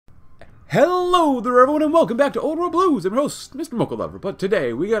Hello there everyone and welcome back to Old World Blues. I'm your host, Mr. Mocha Lover, but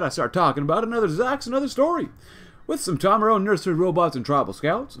today we gotta start talking about another Zax, another story. With some time our own nursery robots and tribal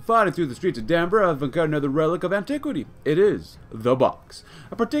scouts, fighting through the streets of Denver, I've uncovered another relic of antiquity. It is the Box,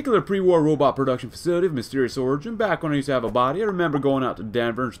 a particular pre-war robot production facility of mysterious origin. Back when I used to have a body, I remember going out to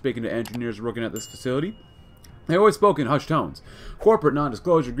Denver and speaking to engineers working at this facility. They always spoke in hushed tones. Corporate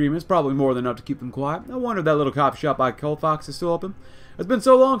non-disclosure agreements, probably more than enough to keep them quiet. I wonder if that little coffee shop by Colfax is still open. It's been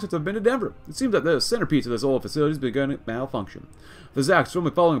so long since I've been to Denver. It seems that the centerpiece of this old facility has begun to malfunction. The Zax only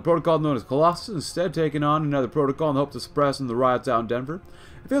following a protocol known as Colossus, instead taking on another protocol in the hope to suppress the riots out in Denver.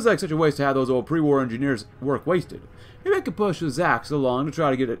 It feels like such a waste to have those old pre-war engineers' work wasted. Maybe I could push the Zax along to try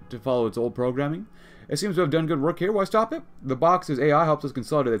to get it to follow its old programming. It seems to have done good work here. Why stop it? The Box's AI helps us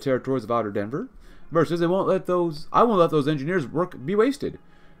consolidate the territories of outer Denver. Versus, I won't let those engineers' work be wasted.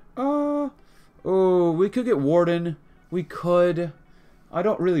 Oh, we could get Warden. We could. I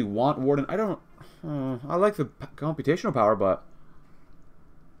don't really want Warden. I don't. I like the computational power, but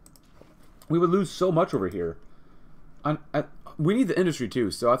we would lose so much over here. We need the industry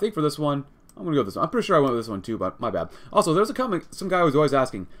too, so I think for this one, I'm gonna go with this one. I'm pretty sure I went with this one too, but my bad. Also, there's a comment. Some guy was always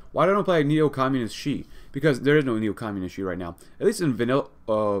asking, why don't I play Neo-Communist She? Because there is no Neo-Communist She right now. At least in Vanilla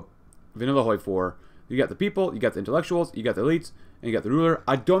Hoi 4, you got the people, you got the intellectuals, you got the elites, and you got the ruler.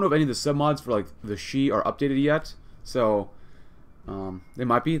 I don't know if any of the submods for like the She are updated yet, so they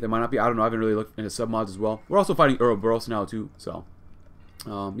might be, they might not be. I don't know. I haven't really looked into submods as well. We're also fighting Ouroboros now too, so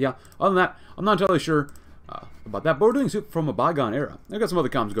yeah. Other than that, I'm not entirely sure about that, but we're doing soup from a bygone era. I've got some other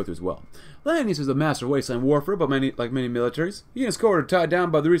comments to go through as well. Lanius is a master of wasteland warfare, but like many militaries, he and his corps are tied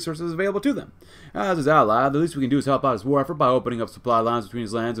down by the resources available to them. As his ally, the least we can do is help out his war effort by opening up supply lines between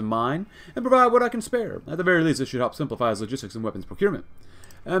his lands and mine, and provide what I can spare. At the very least, this should help simplify his logistics and weapons procurement.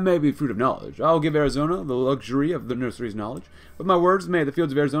 And maybe fruit of knowledge. I'll give Arizona the luxury of the nursery's knowledge. With my words, may the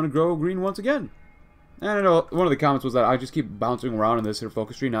fields of Arizona grow green once again. And I know one of the comments was that I just keep bouncing around in this here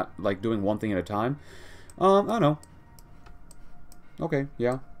focus tree, not like doing one thing at a time. I don't know. Okay,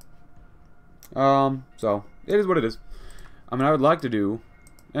 yeah. So, it is what it is. I mean, I would like to do,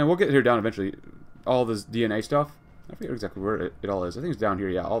 and we'll get here down eventually, all this DNA stuff. I forget exactly where it all is. I think it's down here,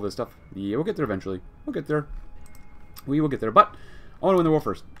 yeah, all this stuff. Yeah, we'll get there eventually. We'll get there. We will get there, but I want to win the war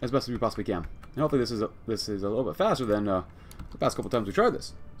first, as best as we possibly can. And hopefully this is a little bit faster than the past couple times we tried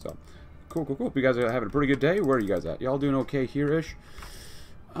this. So, cool. Hope you guys are having a pretty good day. Where are you guys at? Y'all doing okay here-ish?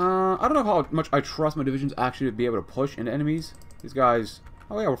 I don't know how much I trust my divisions actually to be able to push into enemies. These guys...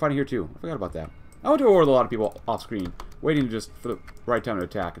 Oh yeah, we're fighting here too. I forgot about that. I went to war with a lot of people off-screen, waiting just for the right time to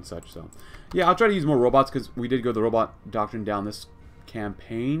attack and such, so... Yeah, I'll try to use more robots, because we did go the robot doctrine down this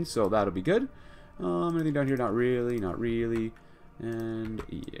campaign, so that'll be good. Anything down here? Not really. And,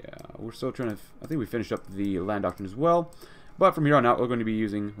 yeah, we're still trying to... I think we finished up the land doctrine as well. But from here on out, we're going to be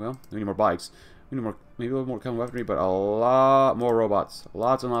using... Well, we need more bikes. We need more... Maybe a little more common weaponry, but a lot more robots.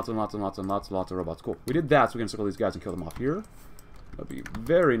 Lots and lots of robots. Cool. We did that, so we can circle these guys and kill them off here. That'd be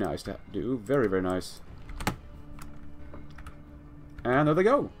very nice to do. Very, very nice. And there they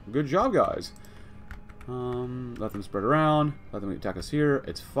go. Good job, guys. Let them spread around. Let them attack us here.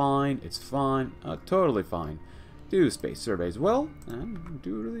 It's fine. Totally fine. Do space surveys well, and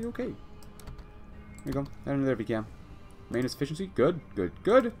do really okay. There you go. Head in there if you can. Maintenance efficiency. Good.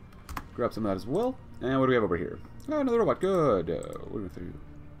 Grab some of that as well. And what do we have over here? Oh, another robot. Good. What do we do?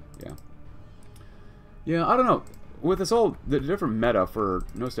 Yeah. Yeah, I don't know. With this whole, the different meta for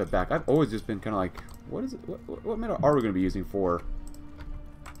No Step Back, I've always just been kind of like, what is it? What meta are we going to be using for,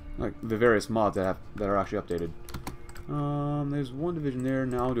 like, the various mods that are actually updated? There's one division there.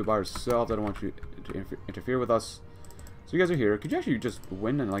 Now I'll do it by yourself. I don't want you to interfere with us. So you guys are here. Could you actually just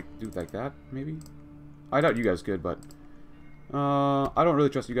win and, like, do like that, maybe? I doubt you guys could, but I don't really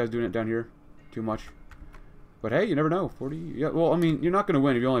trust you guys doing it down here too much. But hey, you never know. 40. Yeah. Well, I mean, you're not going to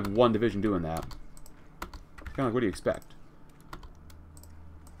win if you only have one division doing that. Kind of like, what do you expect?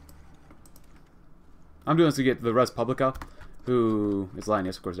 I'm doing this to get the Res Publica, who is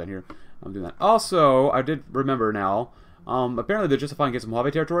Lanius, of course, down here. I'm doing that. Also, I did remember now. Apparently, they're justifying getting some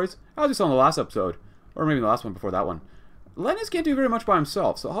Mojave territories. I was just on the last episode, or maybe the last one before that one. Lanius can't do very much by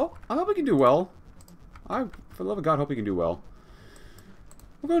himself, so I hope he can do well. For the love of God, hope he can do well.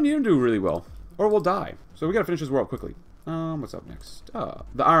 We're going to need him to do really well, or we'll die. So we got to finish this war up quickly. What's up next?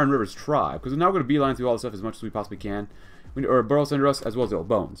 The Iron Rivers Tribe, because we're now going to beeline through all the stuff as much as we possibly can. or burrows under us, as well as the old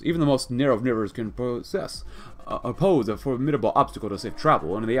bones. Even the most narrow of rivers can pose a formidable obstacle to safe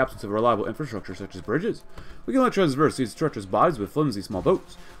travel, and in the absence of reliable infrastructure such as bridges, we can only traverse these treacherous bodies with flimsy small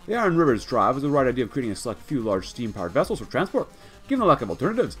boats. The Iron Rivers Tribe was the right idea of creating a select few large steam-powered vessels for transport. Given the lack of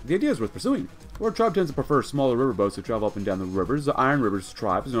alternatives, the idea is worth pursuing. Where a tribe tends to prefer smaller river boats to travel up and down the rivers, the Iron Rivers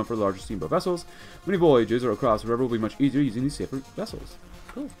Tribe is known for larger steamboat vessels. Many voyages or across the river will be much easier using these safer vessels.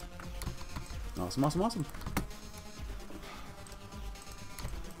 Cool. Awesome, awesome, awesome.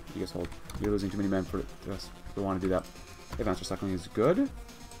 You guys hold. You're losing too many men for us to want to do that. Advanced recycling is good.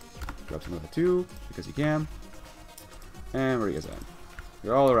 Grab some of that too, because you can. And where are you guys at?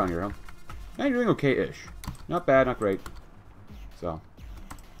 You're all around here, huh? And you're doing okay-ish. Not bad, not great. So,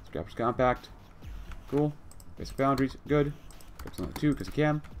 Scrappers Compact. Cool. Basic boundaries, good. Grab some of that too, because you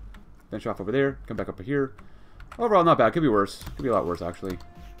can. Finish off over there. Come back up here. Overall, not bad. Could be worse. Could be a lot worse, actually.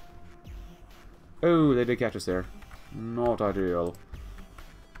 Oh, they did catch us there. Not ideal.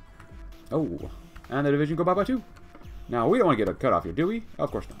 Oh, and the division go bye-bye too. Now, we don't want to get a cut off here, do we?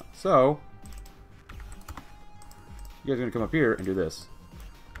 Of course not. So, you guys are going to come up here and do this.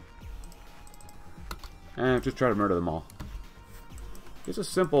 And just try to murder them all. It's a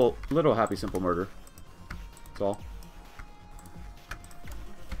simple, little happy, simple murder. That's all.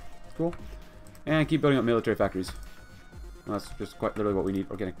 Cool. And keep building up military factories. Well, that's just quite literally what we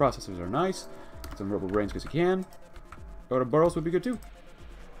need. Organic processors are nice. Get some robo brains because you can. Go to burrows would be good too.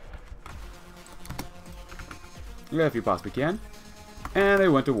 Yeah, if you possibly can. And they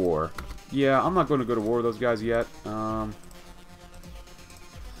went to war. Yeah, I'm not going to go to war with those guys yet. Yeah,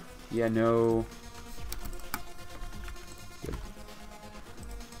 no. Good.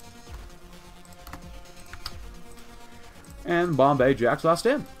 And Bombay Jack's last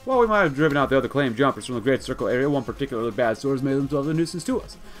stand. While we might have driven out the other claim jumpers from the Great Circle area, one particularly bad sort has made themselves a nuisance to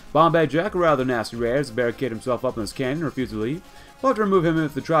us. Bombay Jack, a rather nasty rat, has barricaded himself up in this canyon and refused to leave. We'll have to remove him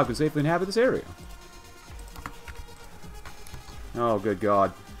if the tribe can safely inhabit this area. Oh, good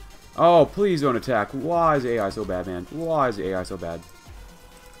God. Oh, please don't attack. Why is the AI so bad, man? Why is the AI so bad?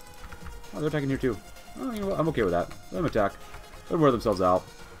 Oh, they're attacking here, too. Oh, you know what? I'm okay with that. Let them attack. Let them wear themselves out.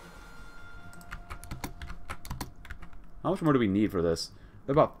 How much more do we need for this?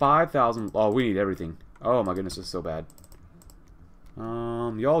 About 5,000. Oh, we need everything. Oh, my goodness, this is so bad.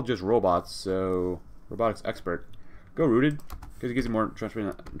 Y'all just robots, so... Robotics expert. Go rooted, because it gives you more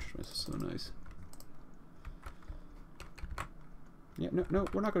entrenchment. This is so nice. Yeah, no,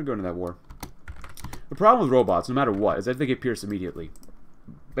 we're not going to go into that war. The problem with robots, no matter what, is that they get pierced immediately.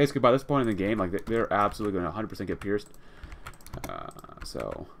 Basically, by this point in the game, like they're absolutely going to 100% get pierced.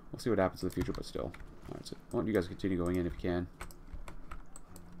 So, we'll see what happens in the future, but still. Alright, so I want you guys to continue going in if you can.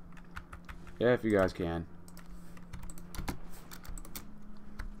 Yeah, if you guys can.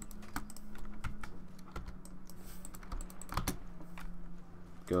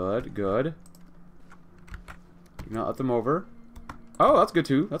 Good, good. Do not let them over. Oh, that's good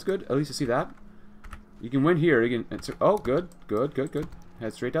too. That's good. At least you see that. You can win here. You can. Oh, good, good, good, good.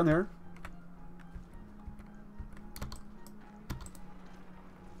 Head straight down there.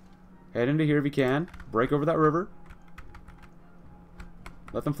 Head into here if you can. Break over that river.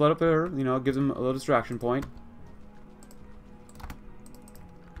 Let them flood up there. You know, it gives them a little distraction point.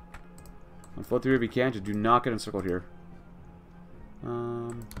 And flood through if you can. Just do not get encircled here.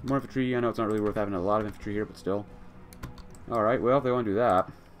 More infantry. I know it's not really worth having a lot of infantry here, but still. Alright, well, if they want to do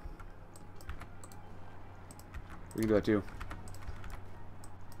that, we can do that too.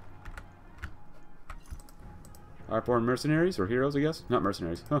 Airborne mercenaries, or heroes, I guess? Not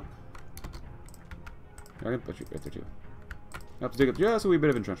mercenaries, huh. I can put you right there too. Have to dig up just a wee bit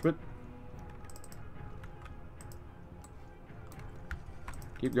of entrenchment.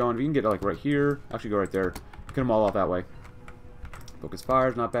 Keep going. If you can get like right here, actually go right there. Cut them all off that way. Focus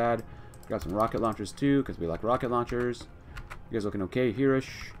fires, not bad. Got some rocket launchers too, because we like rocket launchers. You guys looking okay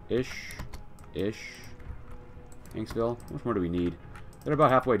here-ish? Ish. Hanksville. How much more do we need? They're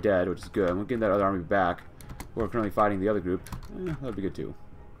about halfway dead, which is good. I'm getting that other army back. We're currently fighting the other group. That would be good too.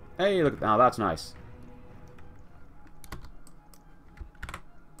 Hey, look at that. Now that's nice.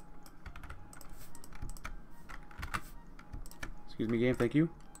 Excuse me, game. Thank you.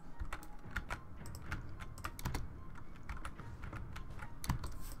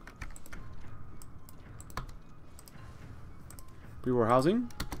 Pre-war housing.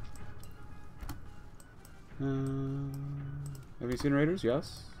 Heavy incinerators,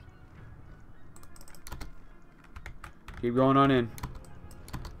 yes. Keep going on in.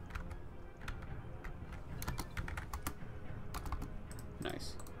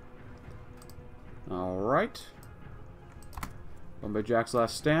 Nice. Alright. Bombay Jack's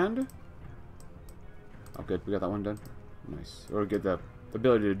last stand. Oh, good. We got that one done. Nice. Or get the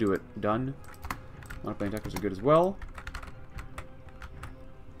ability to do it done. Modifying attackers are good as well.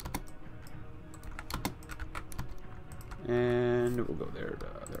 And we'll go there,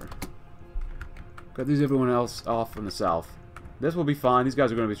 there. Got these everyone else off from the south. This will be fine. These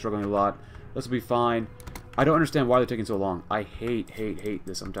guys are going to be struggling a lot. This will be fine. I don't understand why they're taking so long. I hate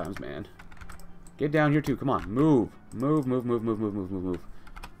this sometimes, man. Get down here too. Come on. Move. Move.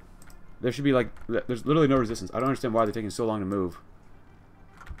 There should be like... There's literally no resistance. I don't understand why they're taking so long to move.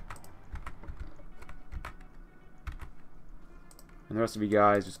 And the rest of you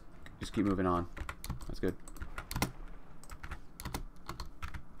guys, just keep moving on. That's good.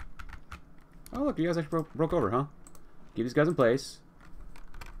 Oh, look, you guys actually broke over, huh? Keep these guys in place.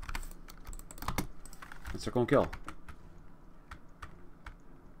 And circle and kill.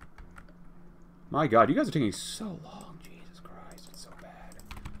 My god, you guys are taking so long. Jesus Christ, it's so bad.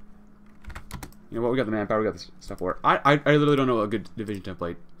 You know what, we got the manpower, we got the stuff for it. I literally don't know a good division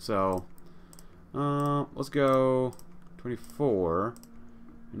template. So, let's go 24.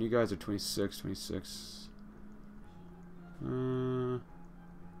 And you guys are 26, 26. A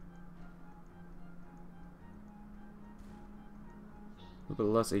little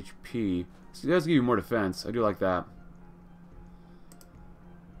bit less HP. So it does give you more defense. I do like that.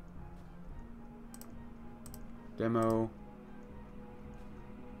 Demo.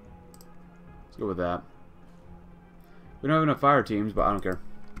 Let's go with that. We don't have enough fire teams, but I don't care.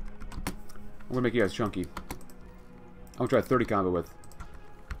 I'm gonna make you guys chunky. I'm gonna try 30 combo with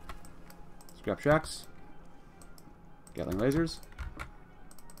scrap shacks, Gatling lasers.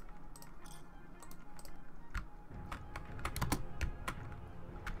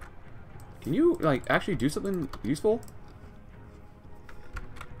 Can you, like, actually do something useful?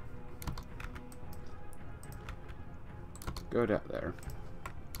 Go down there.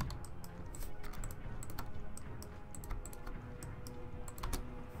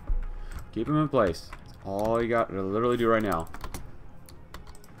 Keep them in place. That's all you got to literally do right now.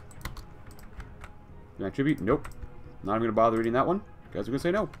 Can I tribute? Nope. Not even going to bother reading that one. You guys are going to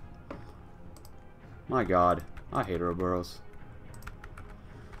say no. My god. I hate Ouroboros.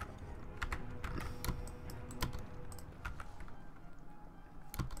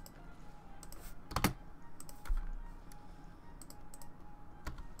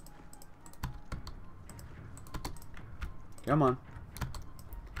 Come on.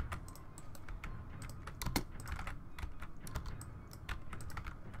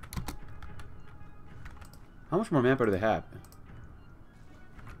 How much more manpower do they have?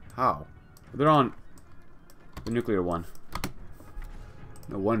 How? They're on the nuclear one.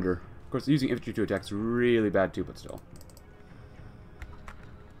 No wonder. Of course, using infantry to attack is really bad too, but still.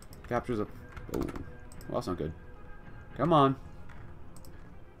 Captures a... Oh. Well, that's not good. Come on.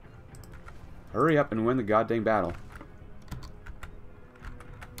 Hurry up and win the goddamn battle.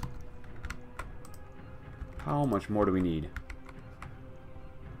 How much more do we need?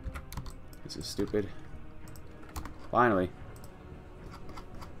 This is stupid. Finally.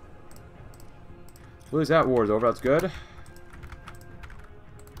 At least that war is over. That's good.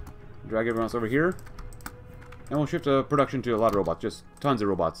 Drag everyone else over here. And we'll shift production to a lot of robots. Just tons of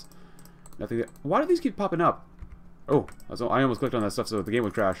robots. Nothing that... Why do these keep popping up? Oh, I almost clicked on that stuff so the game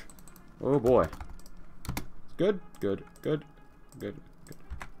would crash. Oh boy. Good, good, good, good.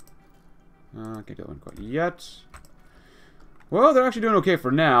 Can't get that one quite yet. Well, they're actually doing okay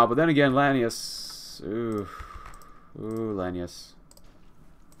for now, but then again, Lanius. Ooh, Lanius.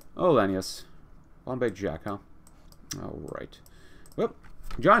 Oh, Lanius. Bombay Jack, huh? Alright. Well,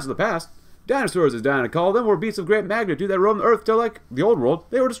 giants of the past. Dinosaurs, as Diana called them, were beasts of great magnitude that roamed the earth till, like the old world,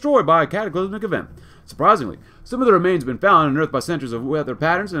 they were destroyed by a cataclysmic event. Surprisingly, some of the remains have been found and unearthed by centers of weather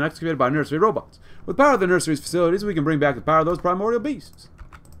patterns and excavated by nursery robots. With the power of the nursery's facilities, we can bring back the power of those primordial beasts.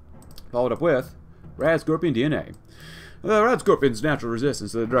 Followed up with rad scorpion DNA. The rad scorpion's natural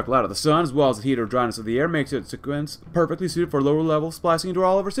resistance to the direct light of the sun, as well as the heat or dryness of the air, makes its sequence perfectly suited for lower level splicing into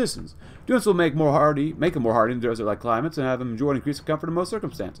all of our systems. Doing this will make them more hardy in desert-like climates and have them enjoy increased comfort in most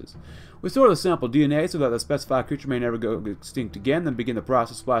circumstances. We store the sample DNA so that the specified creature may never go extinct again, then begin the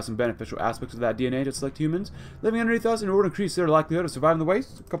process of splicing beneficial aspects of that DNA to select humans living underneath us in order to increase their likelihood of surviving the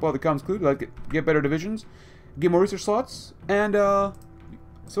waste. A couple other comments include, like, get better divisions, get more research slots, and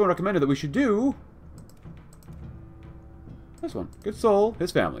someone recommended that we should do this one. Good soul,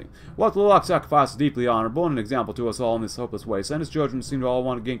 his family. While the Locke sacrifice is deeply honorable and an example to us all in this hopeless wasteland, his children seem to all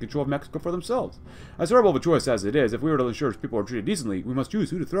want to gain control of Mexico for themselves. As horrible of a choice as it is, if we were to ensure people are treated decently, we must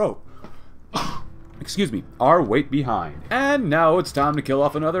choose who to throw. Excuse me, our weight behind. And now it's time to kill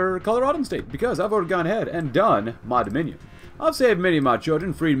off another Coloradan state, because I've already gone ahead and done my dominion. I've saved many of my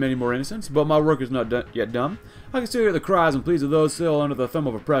children, freed many more innocents, but my work is not yet done. I can still hear the cries and pleas of those still under the thumb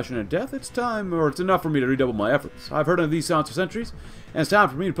of oppression and death. It's time, or it's enough for me to redouble my efforts. I've heard of these sounds for centuries, and it's time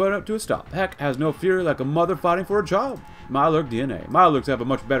for me to put it to a stop. Heck has no fury like a mother fighting for a child. Mirelurk DNA. Mirelurks have a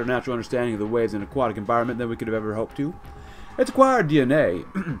much better natural understanding of the waves in an aquatic environment than we could have ever hoped to. It's acquired DNA.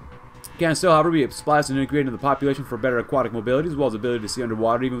 Can still, however, be spliced and integrated into the population for better aquatic mobility, as well as the ability to see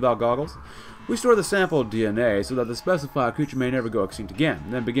underwater even without goggles. We store the sample DNA so that the specified creature may never go extinct again,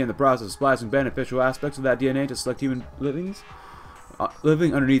 and then begin the process of splicing beneficial aspects of that DNA to select human living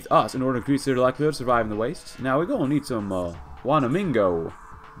underneath us in order to increase their likelihood of surviving the wastes. Now we're going to need some Wanamingo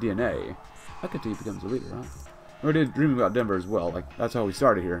DNA. That could be becomes a leader, huh? We did dreaming about Denver as well. Like, that's how we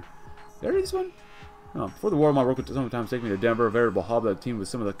started here. Did I read this one? No. Before the war, my work would sometimes take me to Denver, a veritable hub that teamed with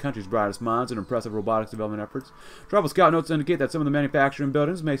some of the country's brightest minds and impressive robotics development efforts. Travel scout notes indicate that some of the manufacturing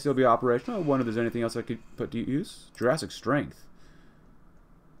buildings may still be operational. I wonder if there's anything else I could put to use. Jurassic strength.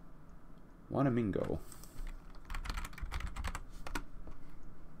 Wanamingo.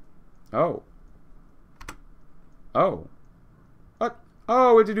 Oh. Oh. What?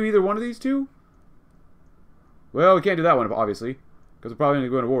 Oh, we have to do either one of these two? Well, we can't do that one, obviously, because we're probably going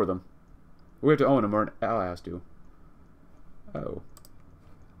to go into war with them. We have to own them, or an ally has to. Oh.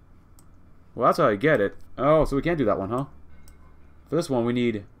 Well, that's how I get it. Oh, so we can't do that one, huh? For this one, we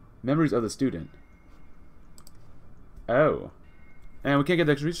need memories of the student. Oh. And we can't get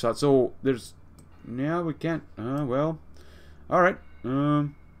the extra reach shot, so there's... Yeah, we can't... well... Alright.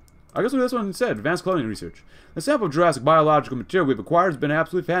 I guess we'll do this one instead. Advanced cloning research. The sample of Jurassic biological material we've acquired has been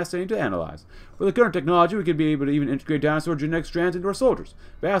absolutely fascinating to analyze. With the current technology, we could be able to even integrate dinosaur genetic strands into our soldiers,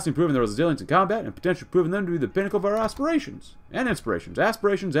 vastly improving their resilience in combat and potentially proving them to be the pinnacle of our aspirations. And inspirations.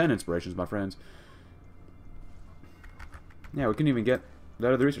 Aspirations and inspirations, my friends. Yeah, we couldn't even get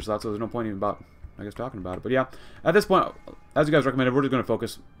that other research slot, so there's no point even about, I guess, talking about it. But yeah, at this point, as you guys recommended, we're just going to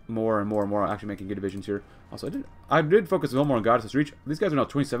focus more and more and more on actually making good divisions here. Also, I did focus a little more on Goddess's Reach. These guys are now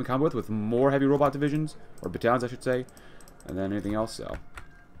 27 combat with more heavy robot divisions, or battalions, I should say, and then anything else, so,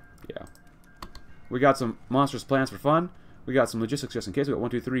 yeah. We got some monstrous plans for fun. We got some logistics just in case. We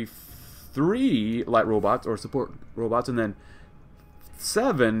got 3 light robots, or support robots, and then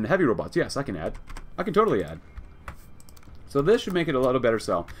 7 heavy robots. Yes, I can add. I can totally add. So this should make it a little better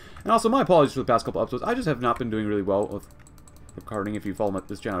sell. And also, my apologies for the past couple episodes. I just have not been doing really well with recording, if you follow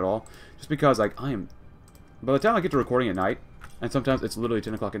this channel at all. Just because, like, I am... By the time I get to recording at night, and sometimes it's literally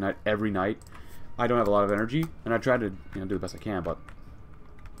 10 o'clock at night every night, I don't have a lot of energy, and I try to, do the best I can, but...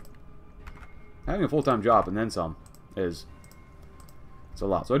 Having a full-time job and then some is... It's a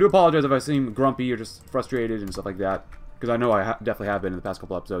lot. So I do apologize if I seem grumpy or just frustrated and stuff like that, because I know I definitely have been in the past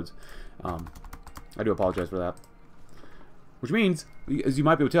couple episodes. I do apologize for that. Which means, as you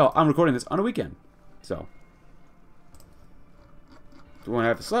might be able to tell, I'm recording this on a weekend. So we want to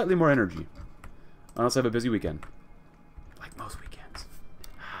have slightly more energy. Unless I have a busy weekend. Like most weekends.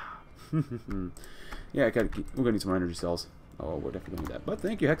 Yeah, we're going to need some more energy cells. Oh, we're definitely going to need that. But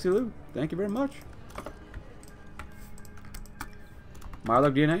thank you, Hexilou. Thank you very much.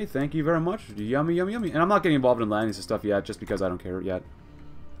 Mirelurk DNA, thank you very much. Yummy, yummy, yummy. And I'm not getting involved in Lanius and stuff yet, just because I don't care yet.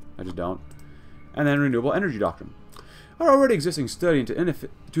 I just don't. And then Renewable Energy Doctrine. Our already existing study into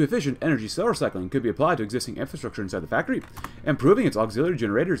efficient energy cell recycling could be applied to existing infrastructure inside the factory, improving its auxiliary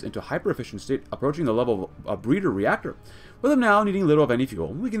generators into hyper-efficient state approaching the level of a breeder reactor. With them now needing little of any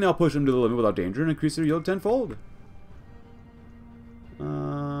fuel, we can now push them to the limit without danger and increase their yield tenfold.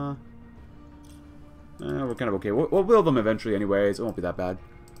 We're kind of okay. We'll build them eventually anyways. It won't be that bad.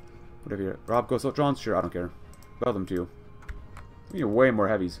 Whatever you... Robco Sotrons? Sure, I don't care. Build them too. We need way more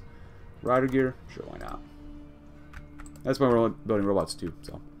heavies. Rider gear? Sure, why not? That's why we're building robots too,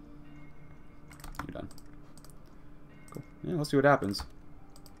 so. You're done. Cool. Yeah, let's see what happens.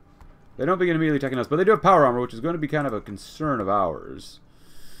 They don't begin immediately attacking us, but they do have power armor, which is going to be kind of a concern of ours.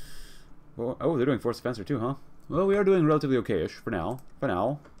 Well, oh, they're doing force defensor too, huh? Well, we are doing relatively okay-ish for now. For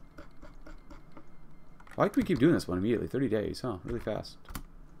now. Why can we keep doing this one immediately? 30 days, huh? Really fast.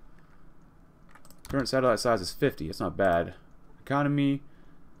 Current satellite size is 50. It's not bad. Economy.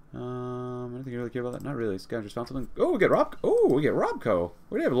 I don't think I really care about that. Not really. This guy just found something. Oh, we get Robco.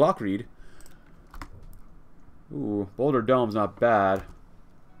 We do have Lockreed. Ooh, Boulder Dome's not bad.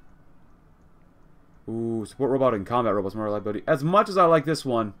 Ooh, support robot and combat robots more reliability. As much as I like this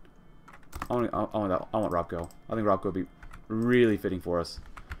one, I want Robco. I think Robco would be really fitting for us.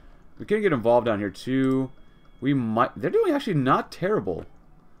 We can get involved down here too. We might. They're doing actually not terrible.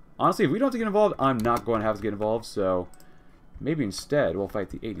 Honestly, if we don't have to get involved, I'm not going to have to get involved. So. Maybe instead we'll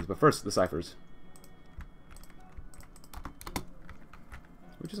fight the 80s, but first the ciphers.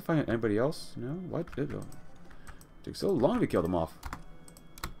 We just find anybody else? No? What? It took so long to kill them off.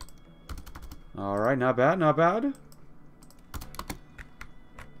 Alright, not bad, not bad.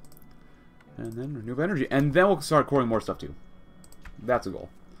 And then renewable energy. And then we'll start coring more stuff too. That's a goal.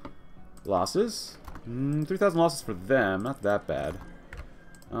 Losses. 3,000 losses for them. Not that bad.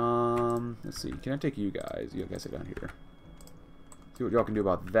 Let's see. Can I take you guys? You guys sit down here. See what y'all can do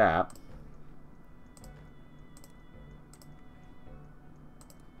about that.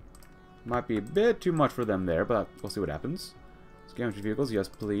 Might be a bit too much for them there, but we'll see what happens. Scavenging vehicles, yes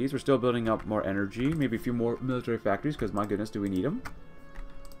please. We're still building up more energy. Maybe a few more military factories, because my goodness, do we need them?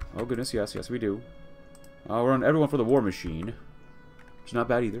 Oh goodness, yes, yes we do. We're on everyone for the war machine. Which is not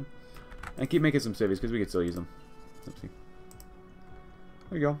bad either. And keep making some civies, because we can still use them. Let's see.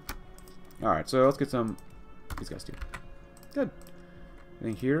 There you go. Alright, so let's get some... These guys too. Good.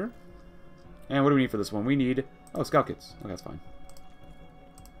 Anything here? And what do we need for this one? We need... Oh, scout kits. Okay, that's fine.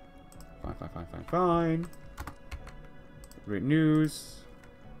 Fine, fine, fine, fine, fine. Great news.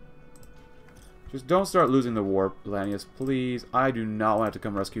 Just don't start losing the war, Lanius, please. I do not want to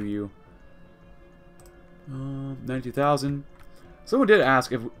come rescue you. 92,000. Someone did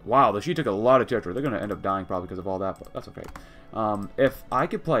ask if... Wow, she took a lot of territory. They're going to end up dying probably because of all that, but that's okay. If I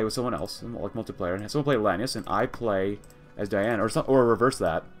could play with someone else, like multiplayer, and have someone play Lanius, and I play as Diana, or reverse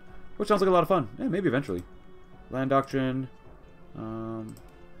that, which sounds like a lot of fun. Yeah, maybe eventually. Land Doctrine.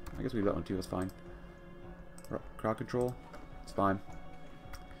 I guess we do that one too, that's fine. Crowd control. It's fine.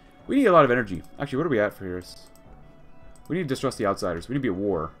 We need a lot of energy. Actually, what are we at for here? We need to distrust the outsiders. We need to be at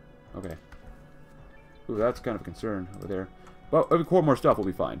war. Okay. Ooh, that's kind of a concern over there. Well, if we core more stuff, we'll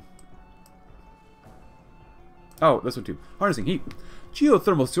be fine. Oh, this one too. Harnessing heat.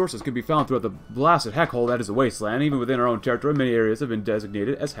 Geothermal sources can be found throughout the blasted heckhole that is the wasteland. Even within our own territory, many areas have been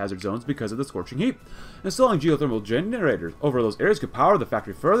designated as hazard zones because of the scorching heat. Installing geothermal generators over those areas could power the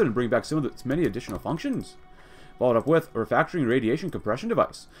factory further and bring back some of its many additional functions. Followed up with a refactoring radiation compression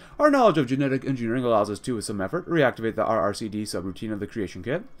device. Our knowledge of genetic engineering allows us to, with some effort, reactivate the RRCD subroutine of the creation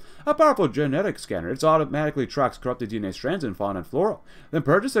kit. A powerful genetic scanner. It automatically tracks corrupted DNA strands in fauna and flora, then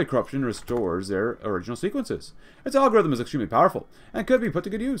purges that corruption and restores their original sequences. Its algorithm is extremely powerful and could be put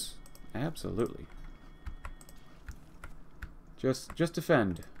to good use. Absolutely. Just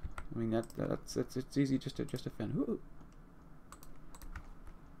defend. I mean it's easy just to defend. Ooh.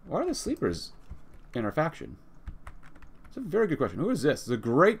 Why are the sleepers in our faction? It's a very good question. Who is this? It's a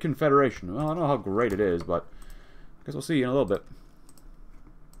great confederation. Well, I don't know how great it is, but I guess we'll see in a little bit.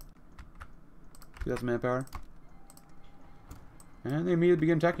 2,000 manpower. And they immediately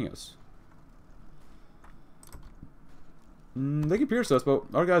begin attacking us. They can pierce us, but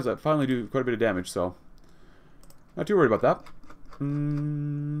our guys finally do quite a bit of damage, so not too worried about that.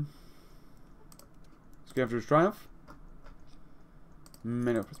 Scavenger's Triumph.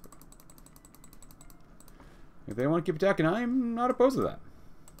 If they want to keep attacking, I'm not opposed to that.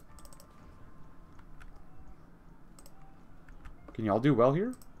 Can y'all do well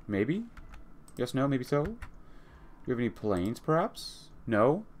here? Maybe? Yes, no, maybe so? Do you have any planes, perhaps?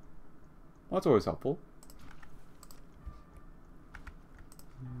 No? Well, that's always helpful.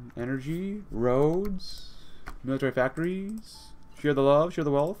 Energy, roads, military factories. Share the love, share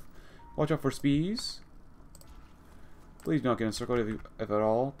the wealth. Watch out for spees. Please don't get encircled if at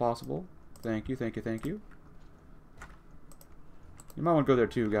all possible. Thank you, thank you, thank you. You might want to go there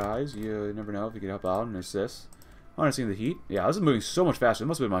too, guys. You never know if you can help out and assist. Honestly, the heat. Yeah, this is moving so much faster. It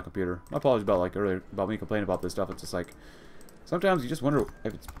must have been my computer. My apologies about like earlier about me complaining about this stuff. It's just like sometimes you just wonder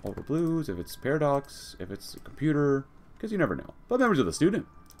if it's Ultra Blues, if it's Paradox, if it's a computer, because you never know. But members of the student.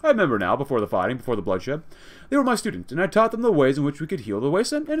 I remember now, before the fighting, before the bloodshed. They were my students, and I taught them the ways in which we could heal the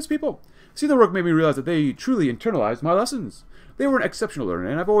wasteland and its people. Seeing their work made me realize that they truly internalized my lessons. They were an exceptional learner,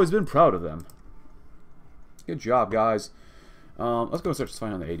 and I've always been proud of them. Good job, guys. Let's go search this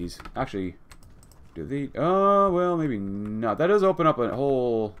find on the 80s. Actually, do they... Oh, well, maybe not. That does open up a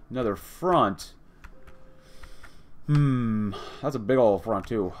whole another front. That's a big old front,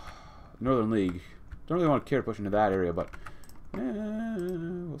 too. Northern League. Don't really want to care to push into that area, but...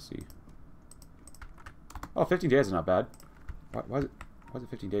 we'll see. Oh, 15 days is not bad. Why is it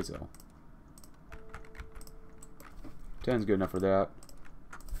 15 days, though? 10 is good enough for that.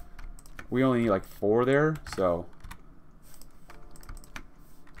 We only need, like, 4 there, so...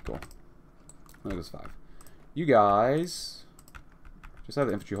 Cool. I think it was 5. You guys... Just have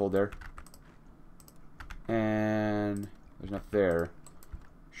the infantry hold there. And... There's enough there.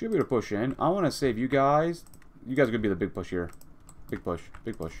 Should be able to push in. I want to save you guys. You guys are going to be the big push here. Big push.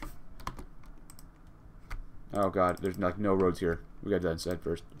 Big push. Oh god, there's like no roads here. We got that instead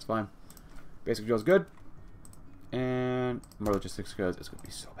first. It's fine. Basic drill's good. And more logistics because it's going to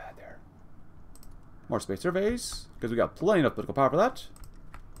be so bad there. More space surveys because we got plenty of political power for that.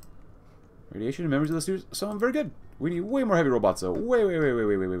 Radiation and memories of the students. Sound very good. We need way more heavy robots, though.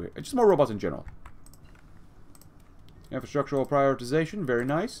 Way. Just more robots in general. Infrastructural prioritization. Very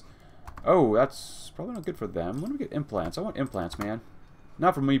nice. Oh, that's probably not good for them. When do we get implants? I want implants, man.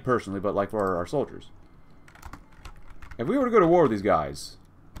 Not for me personally, but like for our soldiers. If we were to go to war with these guys,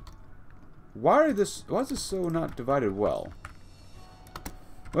 why is this so not divided well?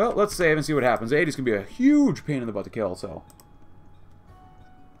 Well, let's save and see what happens. 80's gonna be a huge pain in the butt to kill, so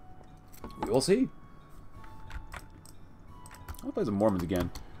we will see. I'll play some Mormons again.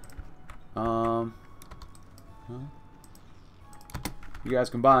 You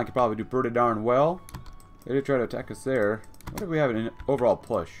guys combined could probably do pretty darn well. They did try to attack us there. What if we have an overall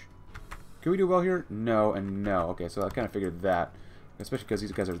push? Can we do well here? No and no. Okay, so I kind of figured that. Especially because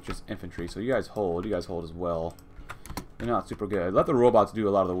these guys are just infantry. So you guys hold. You guys hold as well. They're not super good. Let the robots do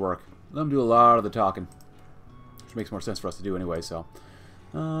a lot of the work. Let them do a lot of the talking. Which makes more sense for us to do anyway, so.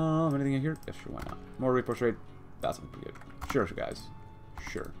 Anything in here? Yeah, sure, why not? More reinforce rate? That's pretty good. Sure, guys.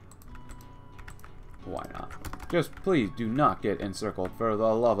 Sure. Why not? Just please do not get encircled, for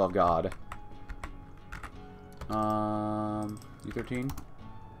the love of God. U13? How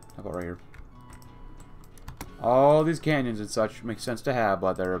about right here? All these canyons and such make sense to have,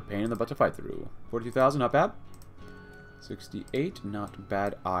 but they're a pain in the butt to fight through. 42,000, not bad. 68, not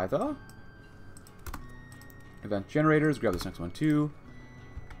bad either. Event generators, grab this next one too.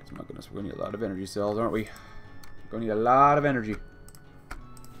 Oh my goodness, we're going to need a lot of energy cells, aren't we? We're going to need a lot of energy.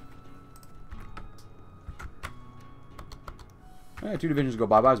 Alright, 2 divisions go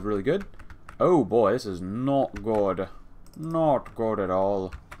bye-bye is really good. Oh boy, this is not good. Not good at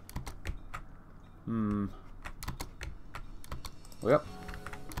all.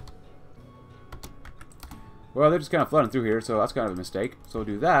 Well, they're just kind of flooding through here, so that's kind of a mistake. So we'll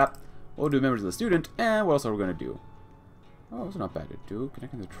do that. We'll do members of the student, and what else are we going to do? Oh, it's not bad to do.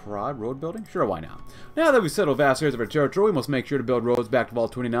 Connecting the tribe, road building? Sure, why not? Now that we've settled vast areas of our territory, we must make sure to build roads back to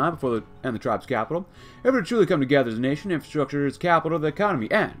Vault 29 before the tribe's capital. Ever to truly come together as a nation, infrastructure is capital of the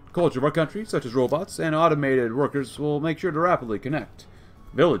economy and culture of our country, such as robots and automated workers, will make sure to rapidly connect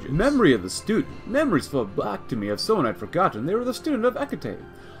villages. Memory of the student. Memories flood back to me of someone I'd forgotten. They were the student of Hecate.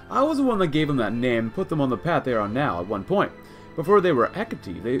 I was the one that gave them that name and put them on the path they are on now at one point. Before they were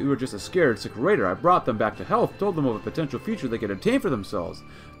Hecate, they were just a scared, sick raider. I brought them back to health, told them of a potential future they could attain for themselves,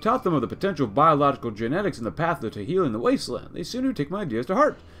 taught them of the potential biological genetics and the path to healing the wasteland. They soon would take my ideas to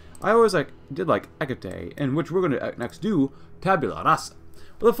heart. I always did like Hecate, and which we're going to next do, tabula rasa.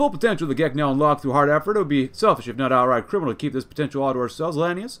 With the full potential of the Gek now unlocked through hard effort, it would be selfish if not outright criminal to keep this potential all to ourselves.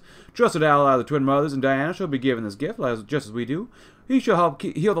 Lanius, trusted ally of the twin mothers, and Diana shall be given this gift, just as we do. He shall help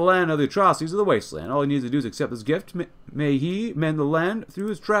heal the land of the atrocities of the wasteland. All he needs to do is accept this gift. May he mend the land through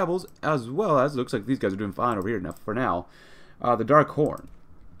his travels, as well as, looks like these guys are doing fine over here for now, the Dark Horn.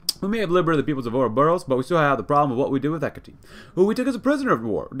 We may have liberated the peoples of Ouroboros, but we still have the problem of what we did with Hecate, who we took as a prisoner of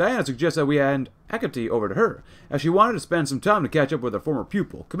war. Diana suggests that we hand Hecate over to her, as she wanted to spend some time to catch up with her former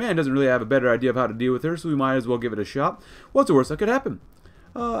pupil. Command doesn't really have a better idea of how to deal with her, so we might as well give it a shot. What's the worst that could happen?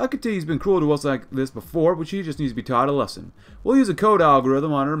 Hecate's been cruel to us like this before, but she just needs to be taught a lesson. We'll use a code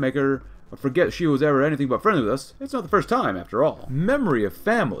algorithm on her, make her forget she was ever anything but friendly with us. It's not the first time, after all. Memory of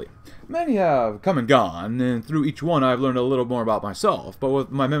family. Many have come and gone, and through each one I've learned a little more about myself, but with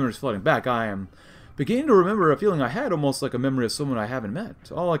my memories flooding back, I am beginning to remember a feeling I had, almost like a memory of someone I haven't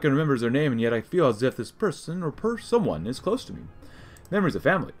met. All I can remember is their name, and yet I feel as if this person or someone is close to me. Memories of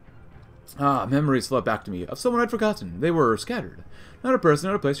family. Memories flood back to me of someone I'd forgotten. They were scattered. Not a person,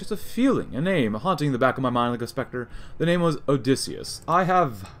 not a place, just a feeling, a name, haunting the back of my mind like a specter. The name was Odysseus. I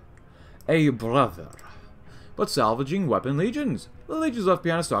have a brother, but salvaging weapon legions. The legions left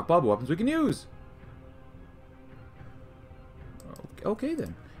behind a stockpile of weapons we can use. Okay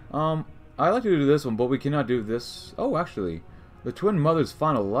then. I like to do this one, but we cannot do this. Oh, actually, the twin mother's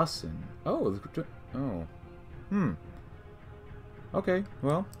final lesson. Okay,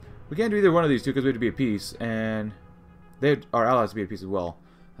 well, we can't do either one of these two because we have to be at peace, and our allies to be at peace as well.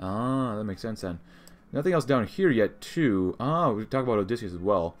 That makes sense then. Nothing else down here yet, too. We talk about Odysseus as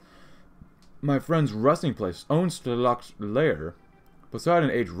well. My friend's resting place, Onstalok's lair, Poseidon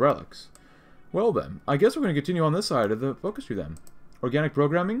Age relics. Well then, I guess we're going to continue on this side of the focus tree then. Organic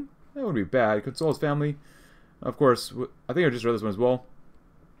programming? That wouldn't be bad. Console his family. Of course, I think I just read this one as well.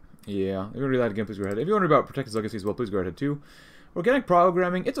 Yeah, if you want to read that again, please go ahead. If you want to read about Protect His Legacy as well, please go ahead too. Organic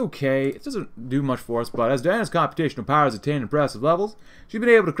programming, it's okay. It doesn't do much for us, but as Diana's computational powers attain impressive levels, she's been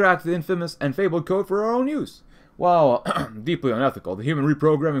able to crack the infamous and fabled code for her own use. While deeply unethical, the human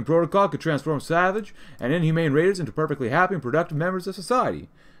reprogramming protocol could transform savage and inhumane raiders into perfectly happy and productive members of society.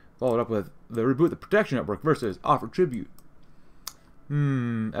 Followed up with the Reboot the Protection Network versus Offer Tribute.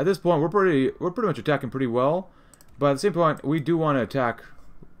 At this point, we're pretty much attacking pretty well. But at the same point, we do want to attack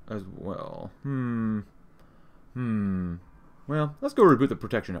as well. Well, let's go reboot the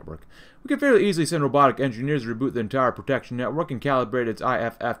protection network. We can fairly easily send robotic engineers to reboot the entire protection network and calibrate its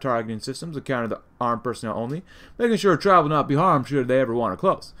IFF targeting systems to counter the armed personnel only, making sure travel will not be harmed should they ever wander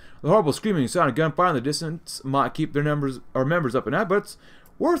close. The horrible screaming and sound of gunfire in the distance might keep their members up at night, but it's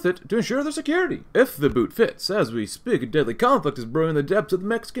worth it to ensure their security. If the boot fits, as we speak, a deadly conflict is brewing in the depths of the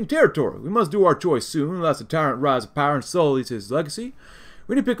Mexican territory. We must do our choice soon, lest the tyrant rise to power and sullies his legacy.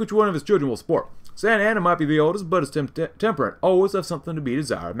 We need to pick which one of his children will support. Santa Anna might be the oldest, but is temperate, always have something to be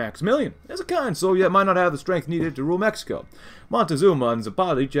desired. Maximilian is a kind soul, yet might not have the strength needed to rule Mexico. Montezuma and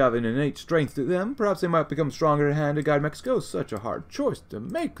Zapata each have an innate strength to them. Perhaps they might become stronger in hand to guide Mexico. Such a hard choice to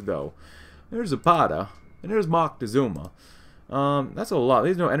make, though. There's Zapata, and there's Moctezuma. That's a lot.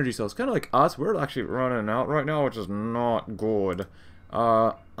 There's no energy cells. Kind of like us. We're actually running out right now, which is not good.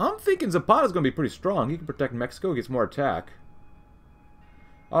 I'm thinking Zapata's going to be pretty strong. He can protect Mexico, gets more attack.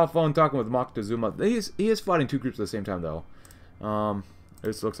 Off phone talking with Moctezuma. He is fighting two groups at the same time, though.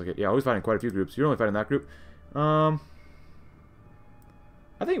 This looks like it. Yeah, he's fighting quite a few groups. You're only fighting that group. I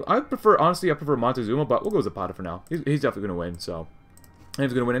think honestly, I prefer Montezuma, but we'll go with Zapata for now. He's definitely going to win, so. And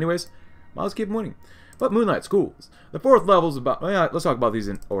he's going to win anyways. Well, let's keep him winning. But Moonlight Schools. The fourth level is about... Yeah, let's talk about these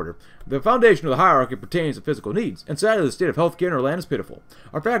in order. The foundation of the hierarchy pertains to physical needs, and sadly the state of healthcare in our land is pitiful.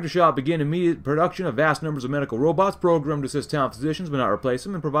 Our factory shall begin immediate production of vast numbers of medical robots programmed to assist town physicians but not replace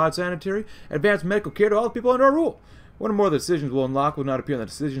them, and provide sanitary, advanced medical care to all the people under our rule. One or more of the decisions we'll unlock will not appear on the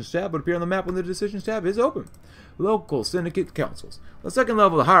Decisions tab, but appear on the map when the Decisions tab is open. Local syndicate councils. The second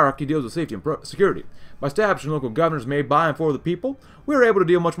level of the hierarchy deals with safety and security. By establishing local governors made by and for the people, we are able to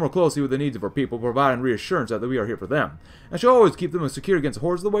deal much more closely with the needs of our people, providing reassurance that we are here for them, and shall always keep them secure against the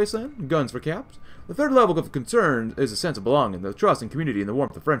hordes of the wasteland, guns for caps. The third level of concern is a sense of belonging, the trust and community, and the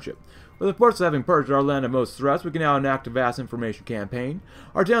warmth of friendship. With the force of having purged our land of most threats, we can now enact a vast information campaign.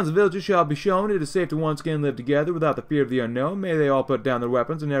 Our towns and villages shall be shown it is safe to once again live together without the fear of the unknown. May they all put down their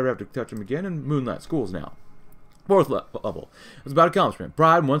weapons and never have to touch them again in Moonlight Schools now. Fourth level. It's about accomplishment,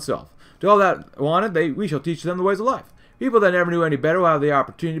 pride in oneself. To all that wanted, we shall teach them the ways of life. People that never knew any better will have the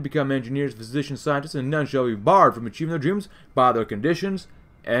opportunity to become engineers, physicians, scientists, and none shall be barred from achieving their dreams by their conditions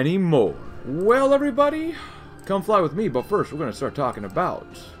anymore. Well, everybody, come fly with me, but first we're going to start talking about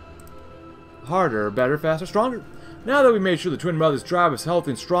harder, better, faster, stronger. Now that we've made sure the Twin Brothers tribe is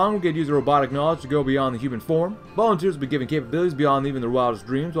healthy and strong, we get to use the robotic knowledge to go beyond the human form. Volunteers will be given capabilities beyond even their wildest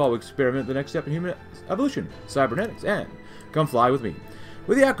dreams while we experiment the next step in human evolution, cybernetics, and come fly with me.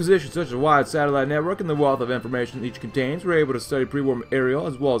 With the acquisition of such a wide satellite network and the wealth of information each contains, we're able to study pre-war aerial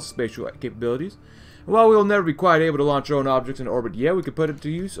as well as spatial capabilities. And while we will never be quite able to launch our own objects in orbit yet, we could put it to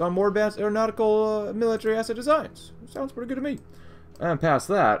use on more advanced aeronautical military asset designs. Sounds pretty good to me. And past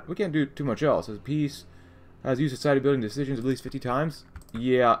that, we can't do too much else. As peace has used society building decisions at least 50 times.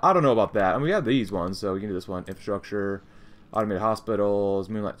 Yeah, I don't know about that. I mean, we have these ones, so we can do this one. Infrastructure, automated hospitals,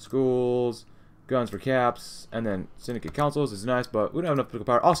 Moonlight Schools, guns for caps, and then syndicate councils is nice, but we don't have enough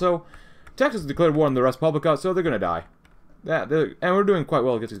political power. Also, Texas declared war on the Respublica, so they're going to die. And we're doing quite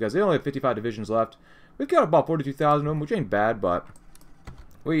well against these guys. They only have 55 divisions left. We've got about 42,000 of them, which ain't bad, but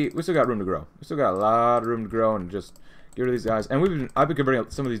we still got room to grow. We still got a lot of room to grow and just get rid of these guys. And I've been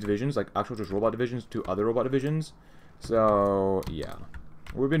converting some of these divisions, like actual just robot divisions, to other robot divisions. So, yeah.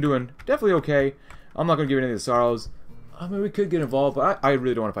 We've been doing definitely okay. I'm not going to give any of the sorrows. I mean, we could get involved, but I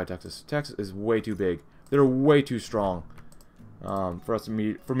really don't want to fight Texas. Texas is way too big. They're way too strong for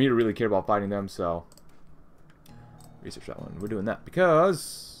me to really care about fighting them, so research that one. We're doing that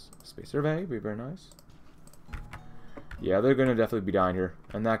because space survey would be very nice. Yeah, they're going to definitely be dying here,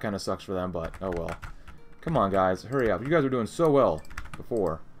 and that kind of sucks for them, but oh well. Come on, guys. Hurry up. You guys were doing so well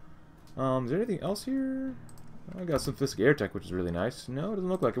before. Is there anything else here? I got some sophisticated air tech, which is really nice. No, it doesn't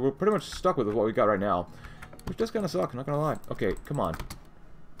look like it. We're pretty much stuck with what we got right now, which does kind of suck, I'm not going to lie. Okay, come on.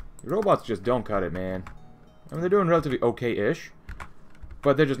 The robots just don't cut it, man. I mean, they're doing relatively okay-ish,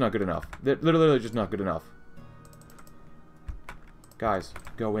 but they're just not good enough. They're literally just not good enough. Guys,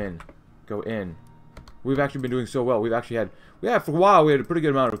 go in. Go in. We've actually been doing so well. For a while, we had a pretty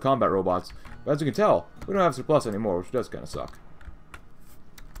good amount of combat robots. But as you can tell, we don't have surplus anymore, which does kind of suck.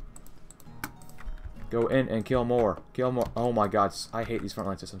 Go in and kill more. Kill more. Oh my god, I hate these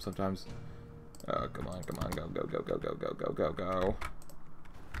frontline systems sometimes. Oh, come on, come on. Go, go, go, go, go, go, go, go, go.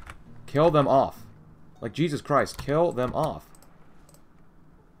 Kill them off. Like, Jesus Christ, kill them off.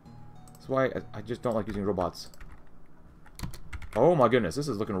 That's why I just don't like using robots. Oh my goodness, this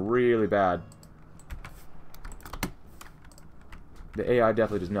is looking really bad. The AI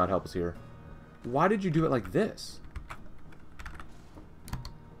definitely does not help us here. Why did you do it like this?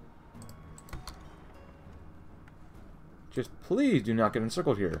 Just please do not get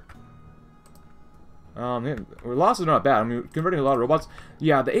encircled here. Losses are not bad. I mean, converting a lot of robots.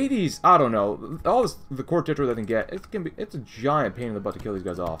 Yeah, the 80s, I don't know. All this, the core territory that they can get, it's a giant pain in the butt to kill these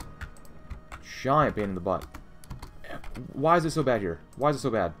guys off. Giant pain in the butt. Why is it so bad here? Why is it so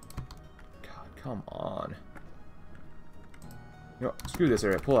bad? God, come on. You know, screw this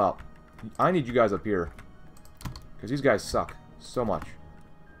area. Pull out. I need you guys up here. Because these guys suck so much.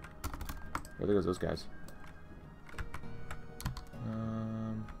 Oh, there goes those guys.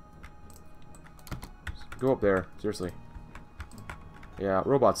 Go up there. Seriously. Yeah,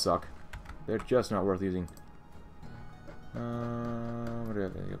 robots suck. They're just not worth using. What do we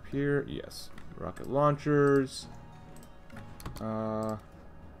have up here? Yes. Rocket launchers.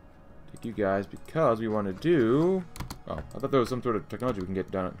 Take you guys because we want to do... Oh, I thought there was some sort of technology we can get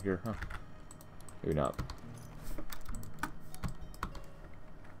down here. Huh. Maybe not.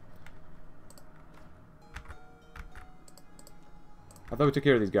 I thought we took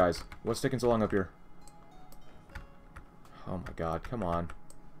care of these guys. What's taking so long up here? Oh my god, come on.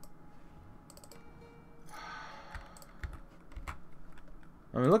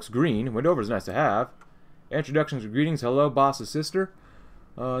 I mean, it looks green. Windover is nice to have. Introductions and greetings. Hello, boss's sister.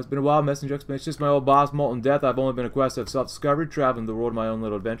 It's been a while. Messenger explanation. It's just my old boss, Molten Death. I've only been a quest of self-discovery, traveling the world of my own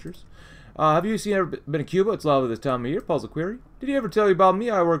little adventures. Have you ever been to Cuba? It's lovely this time of year. Puzzle query. Did he ever tell you about me?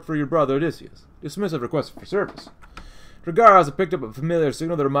 I work for your brother, Odysseus. Dismissive request for service. Regardless, I picked up a familiar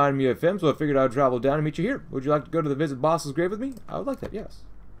signal that reminded me of him, so I figured I would travel down and meet you here. Would you like to go to the visit boss's grave with me? I would like that, yes.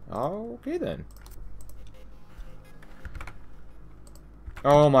 Okay, then.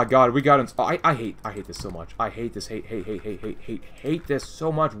 Oh my god, we got in... Oh, I hate this so much. I hate this. Hate this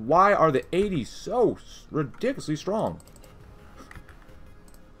so much. Why are the 80s so ridiculously strong?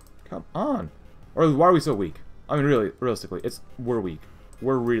 Come on. Or why are we so weak? I mean, really, realistically, we're weak.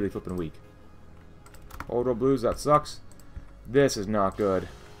 We're really flipping weak. Odo Blues, that sucks. This is not good.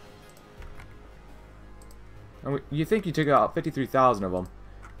 And you think you took out 53,000 of them.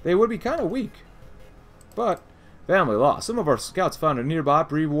 They would be kind of weak. But, family lost. Some of our scouts found a nearby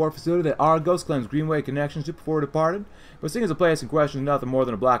pre-war facility that Argos claims Greenway connections to before it departed. But seeing as the place in question is nothing more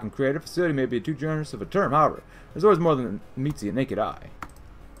than a blackened crater, facility may be too generous of a term. However, there's always more than meets the naked eye.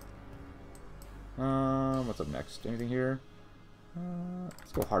 What's up next? Anything here?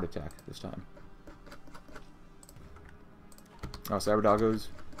 Let's go heart attack this time. Oh, Cyberdoggos.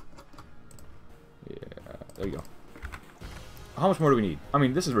 Yeah, there you go. How much more do we need? I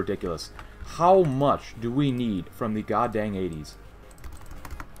mean, this is ridiculous. How much do we need from the goddamn 80s?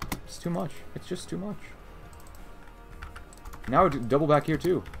 It's too much. It's just too much. Now we double back here,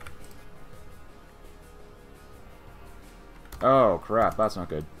 too. Oh, crap. That's not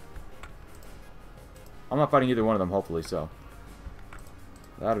good. I'm not fighting either one of them, hopefully, so.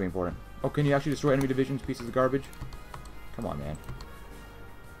 That'll be important. Oh, can you actually destroy enemy divisions, pieces of garbage? Come on, man.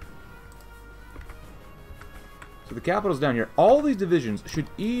 So the capital's down here. All these divisions should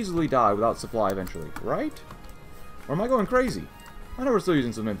easily die without supply eventually, right? Or am I going crazy? I know we're still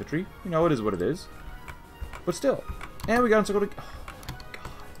using some infantry. You know, it is what it is. But still. And we got encircled again. Oh, my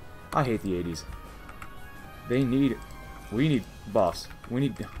God. I hate the 80s. We need buffs. We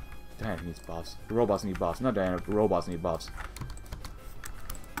need... Diana needs buffs. The robots need buffs. Not Diana, the robots need buffs.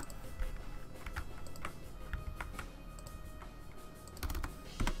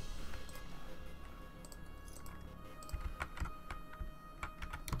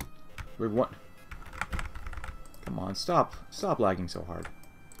 We've won. Come on, stop lagging so hard.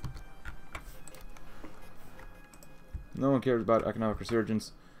 No one cares about economic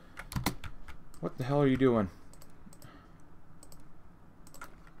resurgence. What the hell are you doing?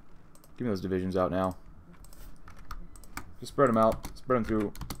 Give me those divisions out now. Just spread them out. Spread them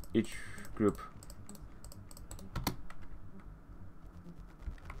through each group.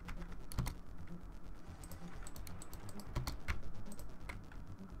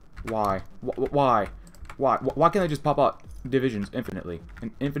 Why? Why? Why? Why can't I just pop out divisions infinitely?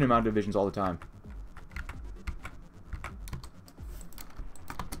 An infinite amount of divisions all the time.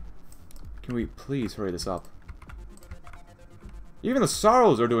 Can we please hurry this up? Even the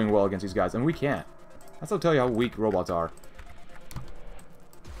Sorrows are doing well against these guys, and we can't. That's how tell you how weak robots are.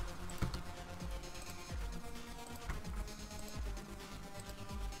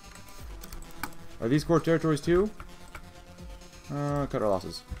 Are these core territories too? Cut our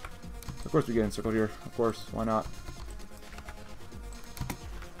losses. Of course we get encircled here. Of course. Why not?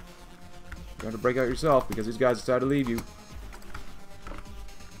 You have to break out yourself because these guys decided to leave you.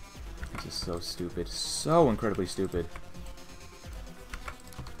 This is so stupid. So incredibly stupid.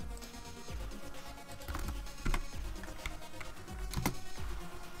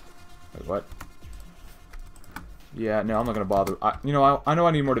 Wait, what? Yeah, no, I'm not going to bother. I know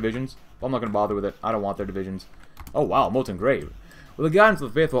I need more divisions, but I'm not going to bother with it. I don't want their divisions. Oh, wow, molten grave. With the guidance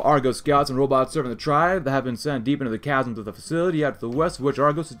of the faithful Argos scouts and robots serving the tribe that have been sent deep into the chasms of the facility out to the west, of which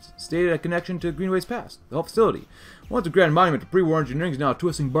Argos had stated a connection to Greenway's past. The whole facility, once a grand monument to pre-war engineering, is now a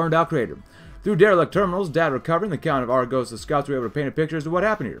twisting, burned-out crater. Through derelict terminals, data recovering the account of Argos, the scouts were able to paint a picture as to what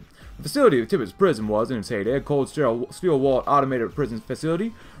happened here. The facility of Tippett's prison was, in its heyday, a cold, sterile, steel-walled, automated prison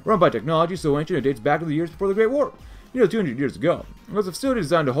facility run by technology so ancient it dates back to the years before the Great War. Nearly 200 years ago. It was a facility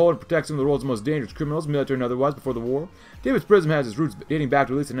designed to hold and protect some of the world's most dangerous criminals, military and otherwise, before the war. Tippett's prison has its roots dating back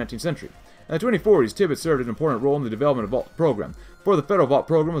to at least the 19th century. In the 2040s, Tippett served an important role in the development of the Vault program. Before the federal Vault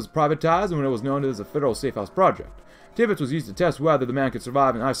program was privatized and when it was known as the Federal Safe House Project. Tippett's was used to test whether the man could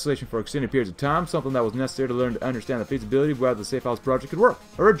survive in isolation for extended periods of time, something that was necessary to learn to understand the feasibility of whether the Safe House Project could work,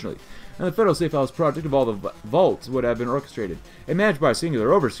 originally. And the Federal Safe House Project of all the vaults would have been orchestrated and managed by a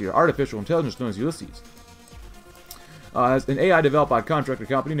singular overseer, artificial intelligence known as Ulysses. As an AI developed by a contractor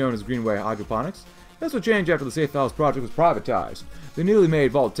company known as Greenway Hydroponics. This would change after the Safe House project was privatized. The newly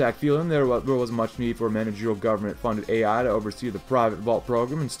made Vault Tech feeling there wasn't much need for a managerial government-funded AI to oversee the private Vault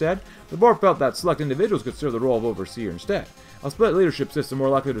program. Instead, the board felt that select individuals could serve the role of overseer instead. A split leadership system more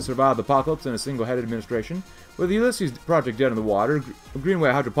likely to survive the apocalypse than a single-headed administration. With the Ulysses project dead in the water,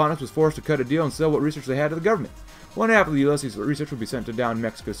 Greenway Hydroponics was forced to cut a deal and sell what research they had to the government. One half of the Ulysses research would be sent to down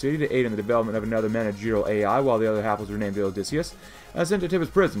Mexico City to aid in the development of another managerial AI, while the other half was renamed the Odysseus, and sent to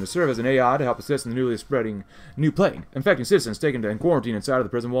Tippett's prison to serve as an AI to help assist in the newly spreading new plague, infecting citizens taken in quarantine inside of the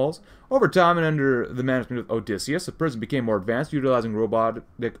prison walls. Over time and under the management of Odysseus, the prison became more advanced, utilizing robotic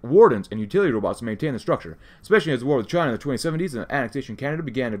wardens and utility robots to maintain the structure, especially as the war with China in the 2070s and annexation of Canada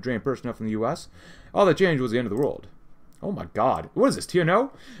began to drain personnel from the U.S. All that changed was the end of the world. Oh my god, what is this,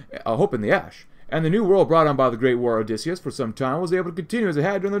 TNO? A hope in the ash. And the new world brought on by the Great War Odysseus for some time was able to continue as it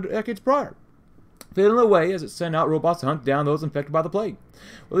had during the decades prior, fading away as it sent out robots to hunt down those infected by the plague.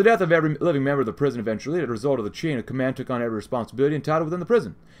 With the death of every living member of the prison eventually, as a result of the chain of command took on every responsibility entitled within the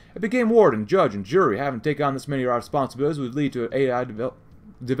prison. It became warden, judge, and jury. Having to take on this many responsibilities would lead to AI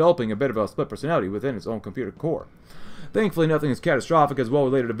developing a bit of a split personality within its own computer core. Thankfully, nothing as catastrophic as what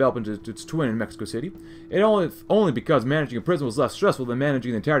would later develop into its twin in Mexico City. It only because managing a prison was less stressful than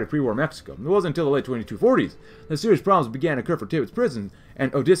managing the entirety of pre-war Mexico. It wasn't until the late 2240s that serious problems began to occur for Tippett's prison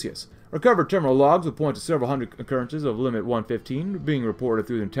and Odysseus. Recovered terminal logs would point to several hundred occurrences of Limit 115 being reported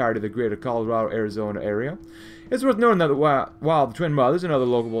through the entirety of the greater Colorado-Arizona area. It's worth noting that while the Twin Mothers and other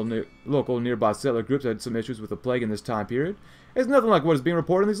local nearby settler groups had some issues with the plague in this time period, it's nothing like what is being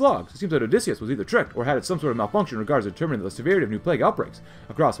reported in these logs. It seems that Odysseus was either tricked or had some sort of malfunction in regards to determining the severity of new plague outbreaks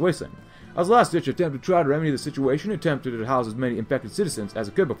across the wasteland. As a last-ditch attempt to try to remedy the situation, it attempted to house as many infected citizens as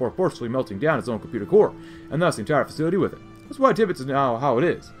it could before forcefully melting down its own computer core, and thus the entire facility with it. That's why Tippett's is now how it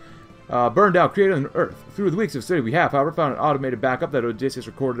is. Burned out, created on Earth. Through the weeks of study we have, however, found an automated backup that Odysseus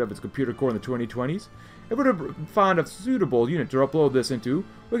recorded of its computer core in the 2020s. If we were to find a suitable unit to upload this into,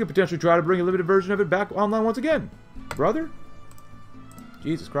 we could potentially try to bring a limited version of it back online once again. Brother?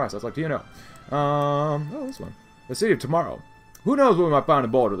 Jesus Christ, that's like TNO. Oh, this one. The City of Tomorrow. Who knows what we might find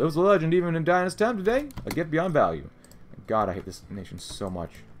in Boulder? There was a legend even in Diana's time today. A gift beyond value. God, I hate this nation so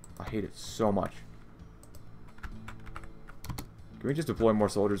much. I hate it so much. Can we just deploy more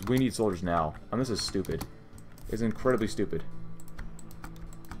soldiers? We need soldiers now. And this is stupid. It's incredibly stupid.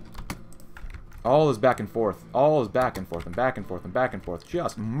 All is back and forth. All is back and forth and back and forth and back and forth.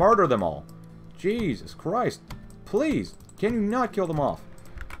 Just murder them all. Jesus Christ. Please. Can you not kill them off?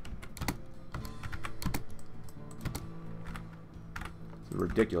 This is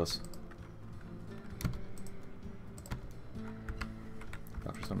ridiculous.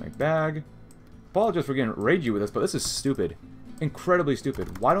 Doctor's stomach bag. Apologize for getting ragey with this, but this is stupid. Incredibly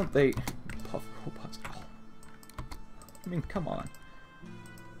stupid. Why don't they puff robots at all? I mean, come on.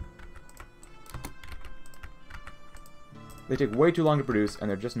 They take way too long to produce, and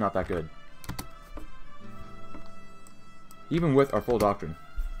they're just not that good. Even with our full doctrine.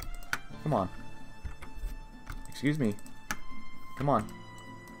 Come on. Excuse me. Come on.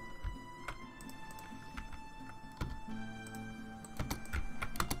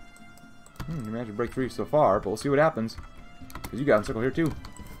 You managed to break free so far, but we'll see what happens. Because you got in circle here too.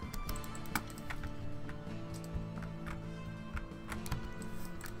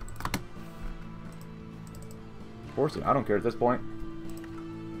 Force it. I don't care at this point.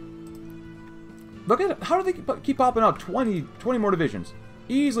 Look at it. How do they keep popping out 20 more divisions?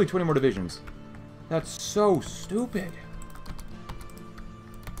 Easily 20 more divisions. That's so stupid.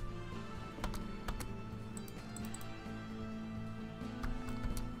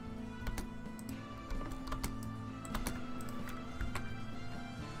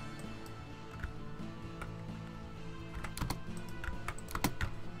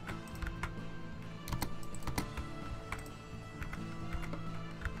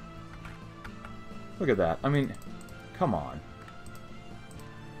 Look at that. I mean, come on.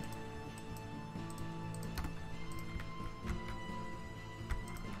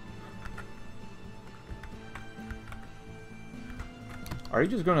 Are you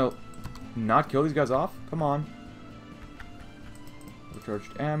just gonna not kill these guys off? Come on.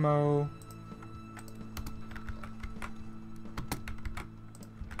 Recharged ammo.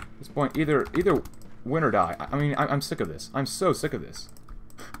 At this point, either win or die. I mean, I'm sick of this. I'm so sick of this.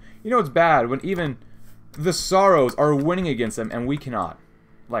 You know it's bad when even the Sorrows are winning against them and we cannot.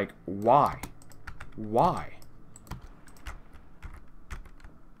 Like, why? Why?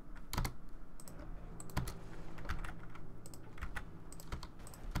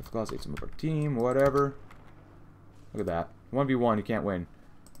 Class 8 some of our team, whatever. Look at that. 1v1, you can't win.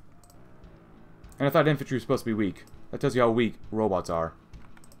 And I thought infantry was supposed to be weak. That tells you how weak robots are.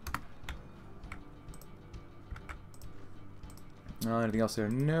 Anything else there?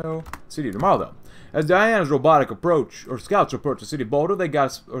 No. City of tomorrow, though. As Diana's robotic approach, or scouts approach the city of Boulder, they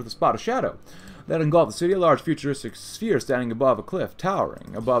got the spot of shadow. That engulfed the city, a large futuristic sphere standing above a cliff,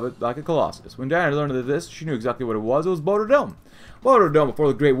 towering above it like a colossus. When Diana learned of this, she knew exactly what it was. It was Boulder Dome. Boulder Dome, before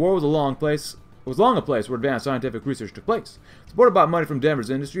the Great War, was long a place where advanced scientific research took place. Supported by money from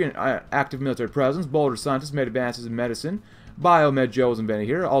Denver's industry and active military presence, Boulder scientists made advances in medicine. Biomed Joe was invented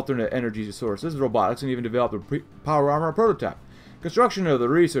here, alternate energy sources, robotics, and even developed a power armor prototype. Construction of the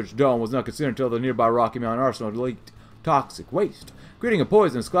research dome was not considered until the nearby Rocky Mountain arsenal leaked toxic waste, creating a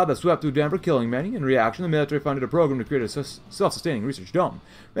poisonous cloud that swept through Denver, killing many. In reaction, the military funded a program to create a self-sustaining research dome,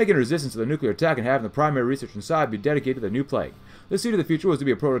 making resistance to the nuclear attack and having the primary research inside be dedicated to the new plague. The seed of the future was to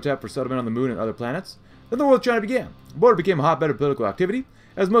be a prototype for settlement on the moon and other planets. Then the War of China began. Boulder became a hotbed of political activity,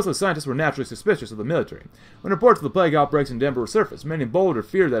 as most of the scientists were naturally suspicious of the military. When reports of the plague outbreaks in Denver surfaced, many in Boulder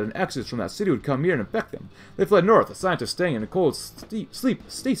feared that an exodus from that city would come near and infect them. They fled north, the scientists staying in a cold sleep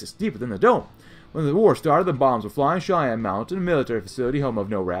stasis deep within the dome. When the war started, the bombs were flying. Cheyenne Mountain, a military facility, home of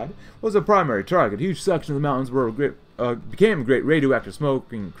NORAD, was a primary target. Huge sections of the mountains became a great radioactive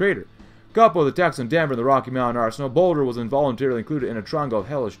smoking crater. Coupled with attacks on Denver and the Rocky Mountain arsenal, Boulder was involuntarily included in a triangle of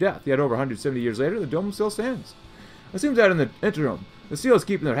hellish death. Yet over 170 years later, the dome still stands. It seems that in the interim, the seals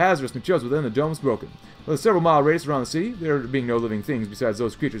keeping their hazardous materials within the dome is broken. With a several-mile radius around the city, there being no living things besides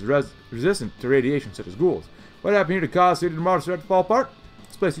those creatures resistant to radiation, such as ghouls. What happened here to cause the city tomorrow to start to fall apart?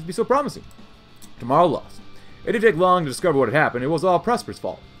 This place used to be so promising. Tomorrow lost. It didn't take long to discover what had happened. It was all Presper's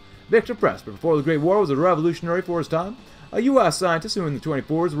fault. Victor Presper, before the Great War, was a revolutionary for his time. A U.S. scientist who in the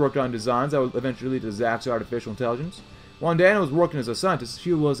 24s worked on designs that would eventually lead to Zach's artificial intelligence. While Diana was working as a scientist,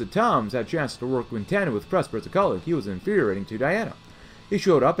 she was at times had chances to work in tandem with Presper as a colleague. He was infuriating to Diana. He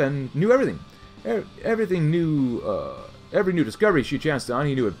showed up and knew everything. Every new discovery she chanced on,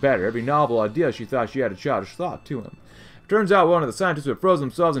 he knew it better. Every novel idea she thought she had a childish thought to him. Turns out one of the scientists who had frozen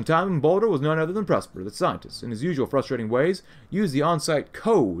themselves in time in Boulder was none other than Presper. The scientist, in his usual frustrating ways, used the on-site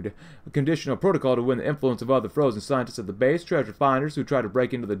code, a conditional protocol to win the influence of other frozen scientists at the base, treasure finders who tried to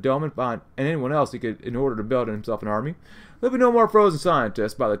break into the dome and find anyone else he could in order to build himself an army. There'll be no more frozen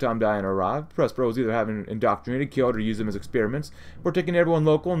scientists by the time Diana arrived. Presper was either having indoctrinated, killed, or used them as experiments, or taking everyone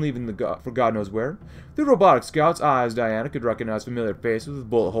local and leaving for God knows where. Through robotic scouts' eyes, Diana could recognize familiar faces with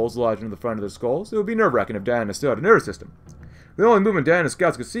bullet holes lodged into the front of their skulls. It would be nerve-wracking if Diana still had a nervous system. The only movement Diana's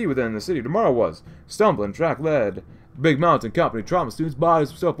scouts could see within the city tomorrow was stumbling, track led, Big Mountain Company trauma students' bodies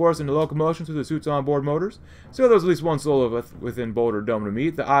were still forced into locomotion through the suit's onboard motors. Still, there was at least one soul within Boulder Dome to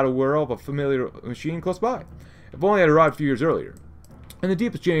meet, the idle whirl of a familiar machine close by. If only it had arrived a few years earlier. In the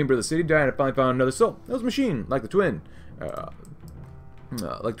deepest chamber of the city, Diana finally found another soul. It was a machine, like twin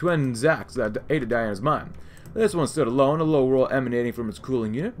Zacks that aided Diana's mind. This one stood alone, a low roar emanating from its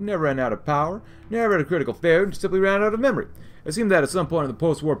cooling unit, never ran out of power, never had a critical failure, and simply ran out of memory. It seemed that at some point in the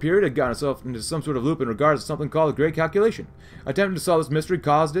post-war period, it had gotten itself into some sort of loop in regards to something called the Great Calculation. Attempting to solve this mystery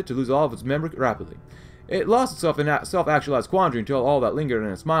caused it to lose all of its memory rapidly. It lost itself in a self-actualized quandary until all that lingered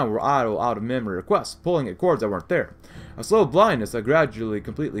in its mind were idle, out-of-memory requests, pulling at chords that weren't there. A slow blindness that gradually,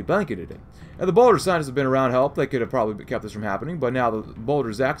 completely blanketed it. If the Boulder scientists had been around help, they could have probably kept this from happening, but now the Boulder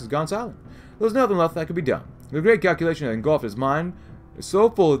Zax has gone silent. There was nothing left that could be done. The Great Calculation had engulfed his mind so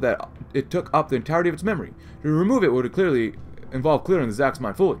full that it took up the entirety of its memory. To remove it would have clearly involved clearing the Zax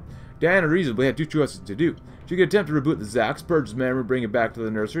mind fully. Diana reasonably had two choices to do. She could attempt to reboot the Zax, purge his memory, bring it back to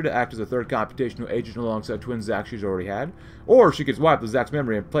the nursery to act as a third computational agent alongside twin Zax she's already had, or she could wipe the Zax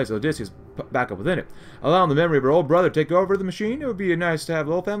memory and place Odysseus back up within it, allowing the memory of her old brother to take over the machine. It would be nice to have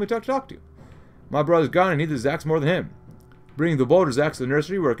the whole family to talk to. My brother's gone and needs the Zax more than him. Bringing the Boulder Zax to the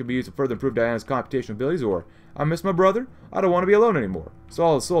nursery where it could be used to further improve Diana's computational abilities, or I miss my brother, I don't want to be alone anymore.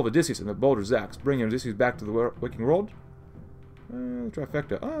 Saw the soul of Odysseus in the Boulder Zax, bringing Odysseus back to the waking world.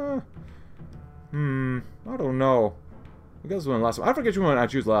 Trifecta. I don't know. I guess this one last time. I forget which one I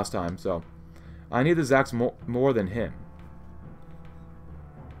choose last time, so. I need the Zax more than him.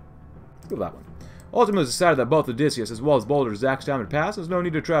 Let's go with that one. Ultimately, decided that both Odysseus as well as Boulder's Zax time had passed. There's no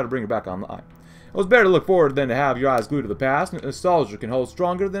need to try to bring it back online. It was better to look forward than to have your eyes glued to the past. Nostalgia can hold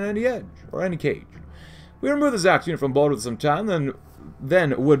stronger than any edge or any cage. We removed the Zax unit from Boulder with some time,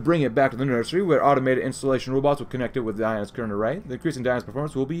 then would bring it back to the nursery, where automated installation robots would connect it with Diana's current array. The increase in Diana's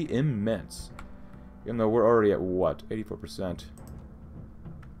performance will be immense. Even though we're already at, what, 84%?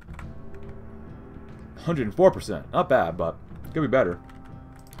 104%. Not bad, but it could be better.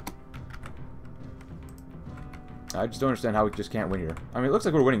 I just don't understand how we just can't win here. I mean, it looks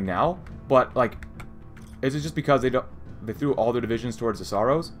like we're winning now, but, like, is it just because they threw all their divisions towards the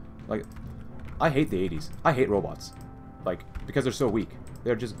Sorrows? Like, I hate the 80s. I hate robots. Like, because they're so weak.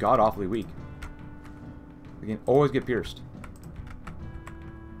 They're just god-awfully weak. They can always get pierced.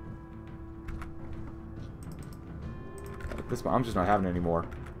 This one, I'm just not having it anymore.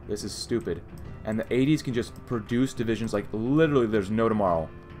 This is stupid. And the 80s can just produce divisions like literally there's no tomorrow.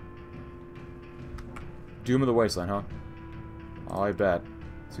 Doom of the Wasteland, huh? Oh, I bet.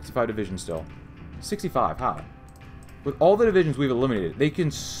 65 divisions still. 65, how? With all the divisions we've eliminated, they can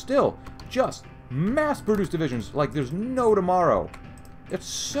still just mass-produce divisions like there's no tomorrow. It's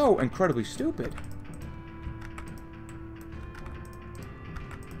so incredibly stupid.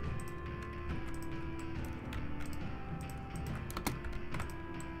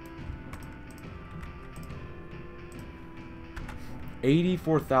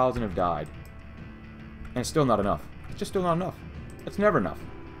 $84,000 have died. And it's still not enough. It's just still not enough. It's never enough.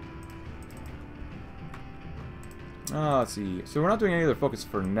 Let's see. So we're not doing any other focus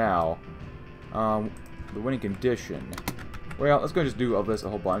for now. The winning condition. Well, let's go and just do all this a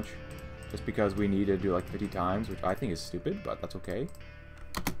whole bunch. Just because we need to do like 50 times, which I think is stupid, but that's okay.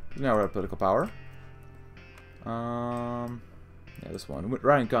 Now we're at political power. Yeah, this one.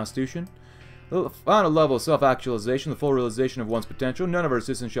 Writing Constitution. The final level of self-actualization, the full realization of one's potential. None of our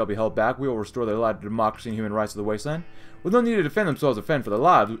citizens shall be held back. We will restore their right to democracy and human rights to the wasteland. With no need to defend themselves or fend for their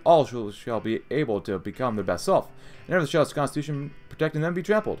lives, all shall be able to become their best self. And never shall the Constitution protecting them be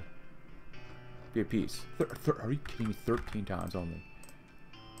trampled. Be at peace. Are you kidding me? 13 times only.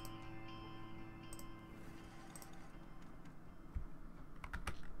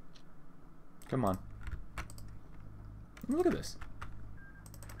 Come on. Look at this.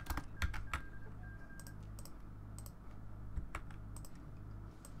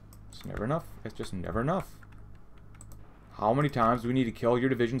 It's never enough. It's just never enough. How many times do we need to kill your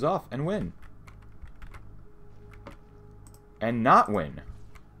divisions off and win? And not win?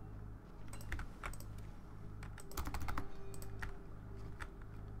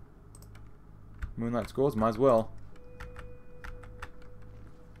 Moonlight Schools, might as well.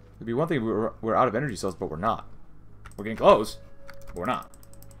 It'd be one thing if we're out of energy cells, but we're not. We're getting close, but we're not.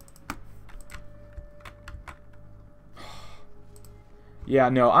 Yeah,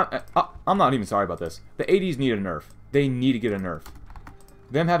 no, I'm not even sorry about this. The 80s need a nerf. They need to get a nerf.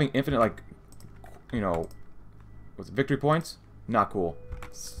 Them having infinite, like, you know, what's it, victory points? Not cool.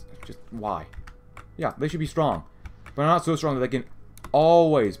 It's just, why? Yeah, they should be strong. But not so strong that they can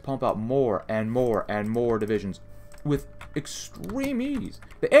always pump out more and more and more divisions with extreme ease.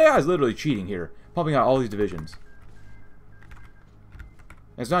 The AI is literally cheating here, pumping out all these divisions.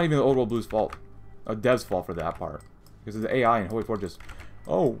 And it's not even the Old World Blues' fault. A dev's fault for that part. Because the AI and Holy Fort just,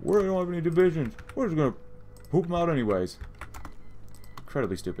 oh, we don't have any divisions. We're just going to poop them out anyways.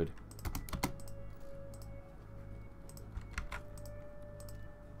 Incredibly stupid.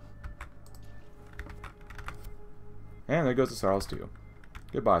 And there goes the Sorrows too.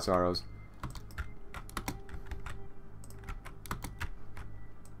 Goodbye, Sorrows.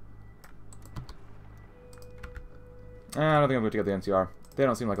 I don't think I'm going to take out the NCR. They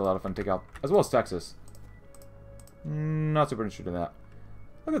don't seem like a lot of fun to take out. As well as Texas. Not super interested in that.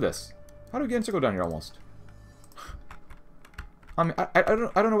 Look at this. How do we get encircled down here almost? I mean, I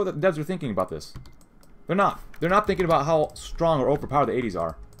don't know what the devs are thinking about this. They're not. They're not thinking about how strong or overpowered the 80s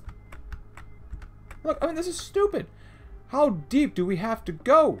are. Look, I mean, this is stupid. How deep do we have to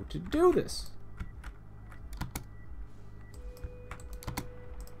go to do this?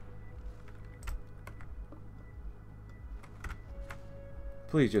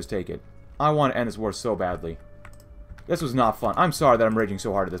 Please just take it. I want to end this war so badly. This was not fun. I'm sorry that I'm raging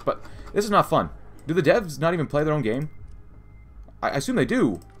so hard at this, but this is not fun. Do the devs not even play their own game? I assume they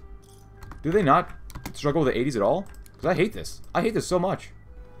do. Do they not struggle with the 80s at all? Because I hate this. I hate this so much.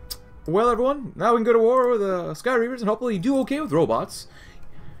 Well, everyone, now we can go to war with the Sky Reavers and hopefully do okay with robots.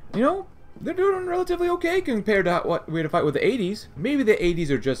 You know, they're doing relatively okay compared to what we had to fight with the 80s. Maybe the 80s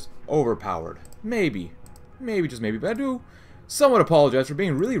are just overpowered. Maybe. Maybe, just maybe. But I do somewhat apologize for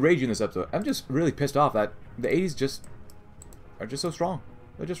being really ragey in this episode. I'm just really pissed off that the 80s just are just so strong.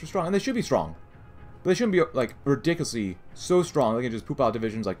 They're just strong. And they should be strong. But they shouldn't be, like, ridiculously so strong. They can just poop out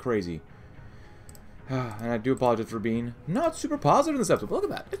divisions like crazy. And I do apologize for being not super positive in this episode. But look at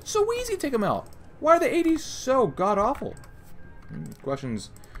that. It's so easy to take them out. Why are the 80s so god-awful? Questions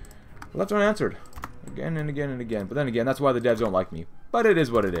left unanswered. Again and again and again. But then again, that's why the devs don't like me. But it is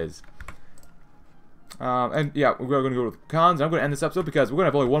what it is. And yeah, we're going to go with cons. I'm going to end this episode because we're going to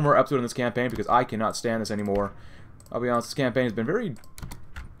have only one more episode in this campaign because I cannot stand this anymore. I'll be honest, this campaign has been very...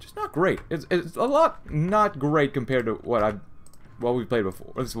 just not great. It's a lot not great compared to what we've played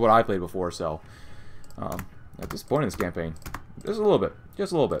before. This is what I played before, so... at this point in this campaign. Just a little bit.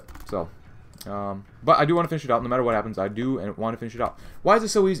 Just a little bit. So... but I do want to finish it out. No matter what happens, I do and want to finish it out. Why is it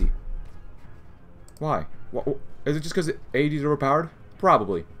so easy? Why? Is it just because the 80s are overpowered?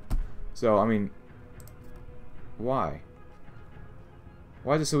 Probably. So, I mean... why?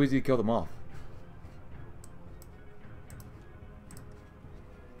 Why is it so easy to kill them off?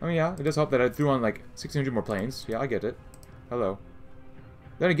 I mean, yeah, it does help that I threw on, like, 1,600 more planes. Yeah, I get it. Hello.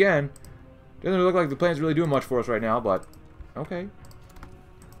 Then again, doesn't look like the plane's really doing much for us right now, but... okay.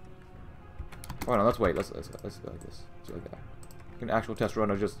 Oh, no, let's wait. Let's do it like this. Let's do it like that. An actual test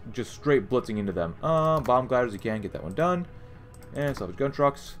run of just straight blitzing into them. Bomb gliders, you can get that one done. And salvage gun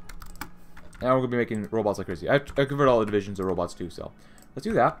trucks. And we're going to be making robots like crazy. I convert all the divisions to robots too, so... let's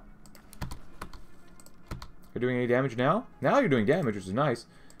do that. You're doing any damage now? Now you're doing damage, which is nice.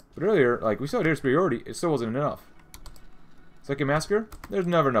 But earlier, like, we saw air superiority, it still wasn't enough. Second massacre? There's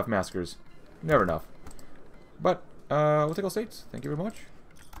never enough massacres. Never enough. But, we'll take all states. Thank you very much.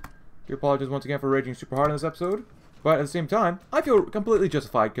 Do apologize once again for raging super hard in this episode. But at the same time, I feel completely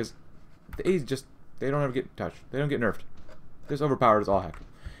justified because the A's just, they don't ever get touched. They don't get nerfed. They're just overpowered as all heck.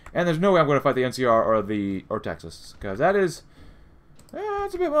 And there's no way I'm going to fight the NCR or Texas. Because that is...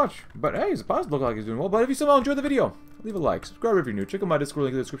 it's a bit much. But hey, it's possible to look like he's doing well. But if you somehow enjoyed the video, leave a like, subscribe if you're new, check out my Discord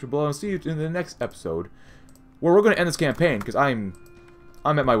link in the description below, and see you in the next episode, where we're going to end this campaign, because I'm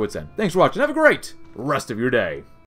at my wit's end. Thanks for watching. Have a great rest of your day.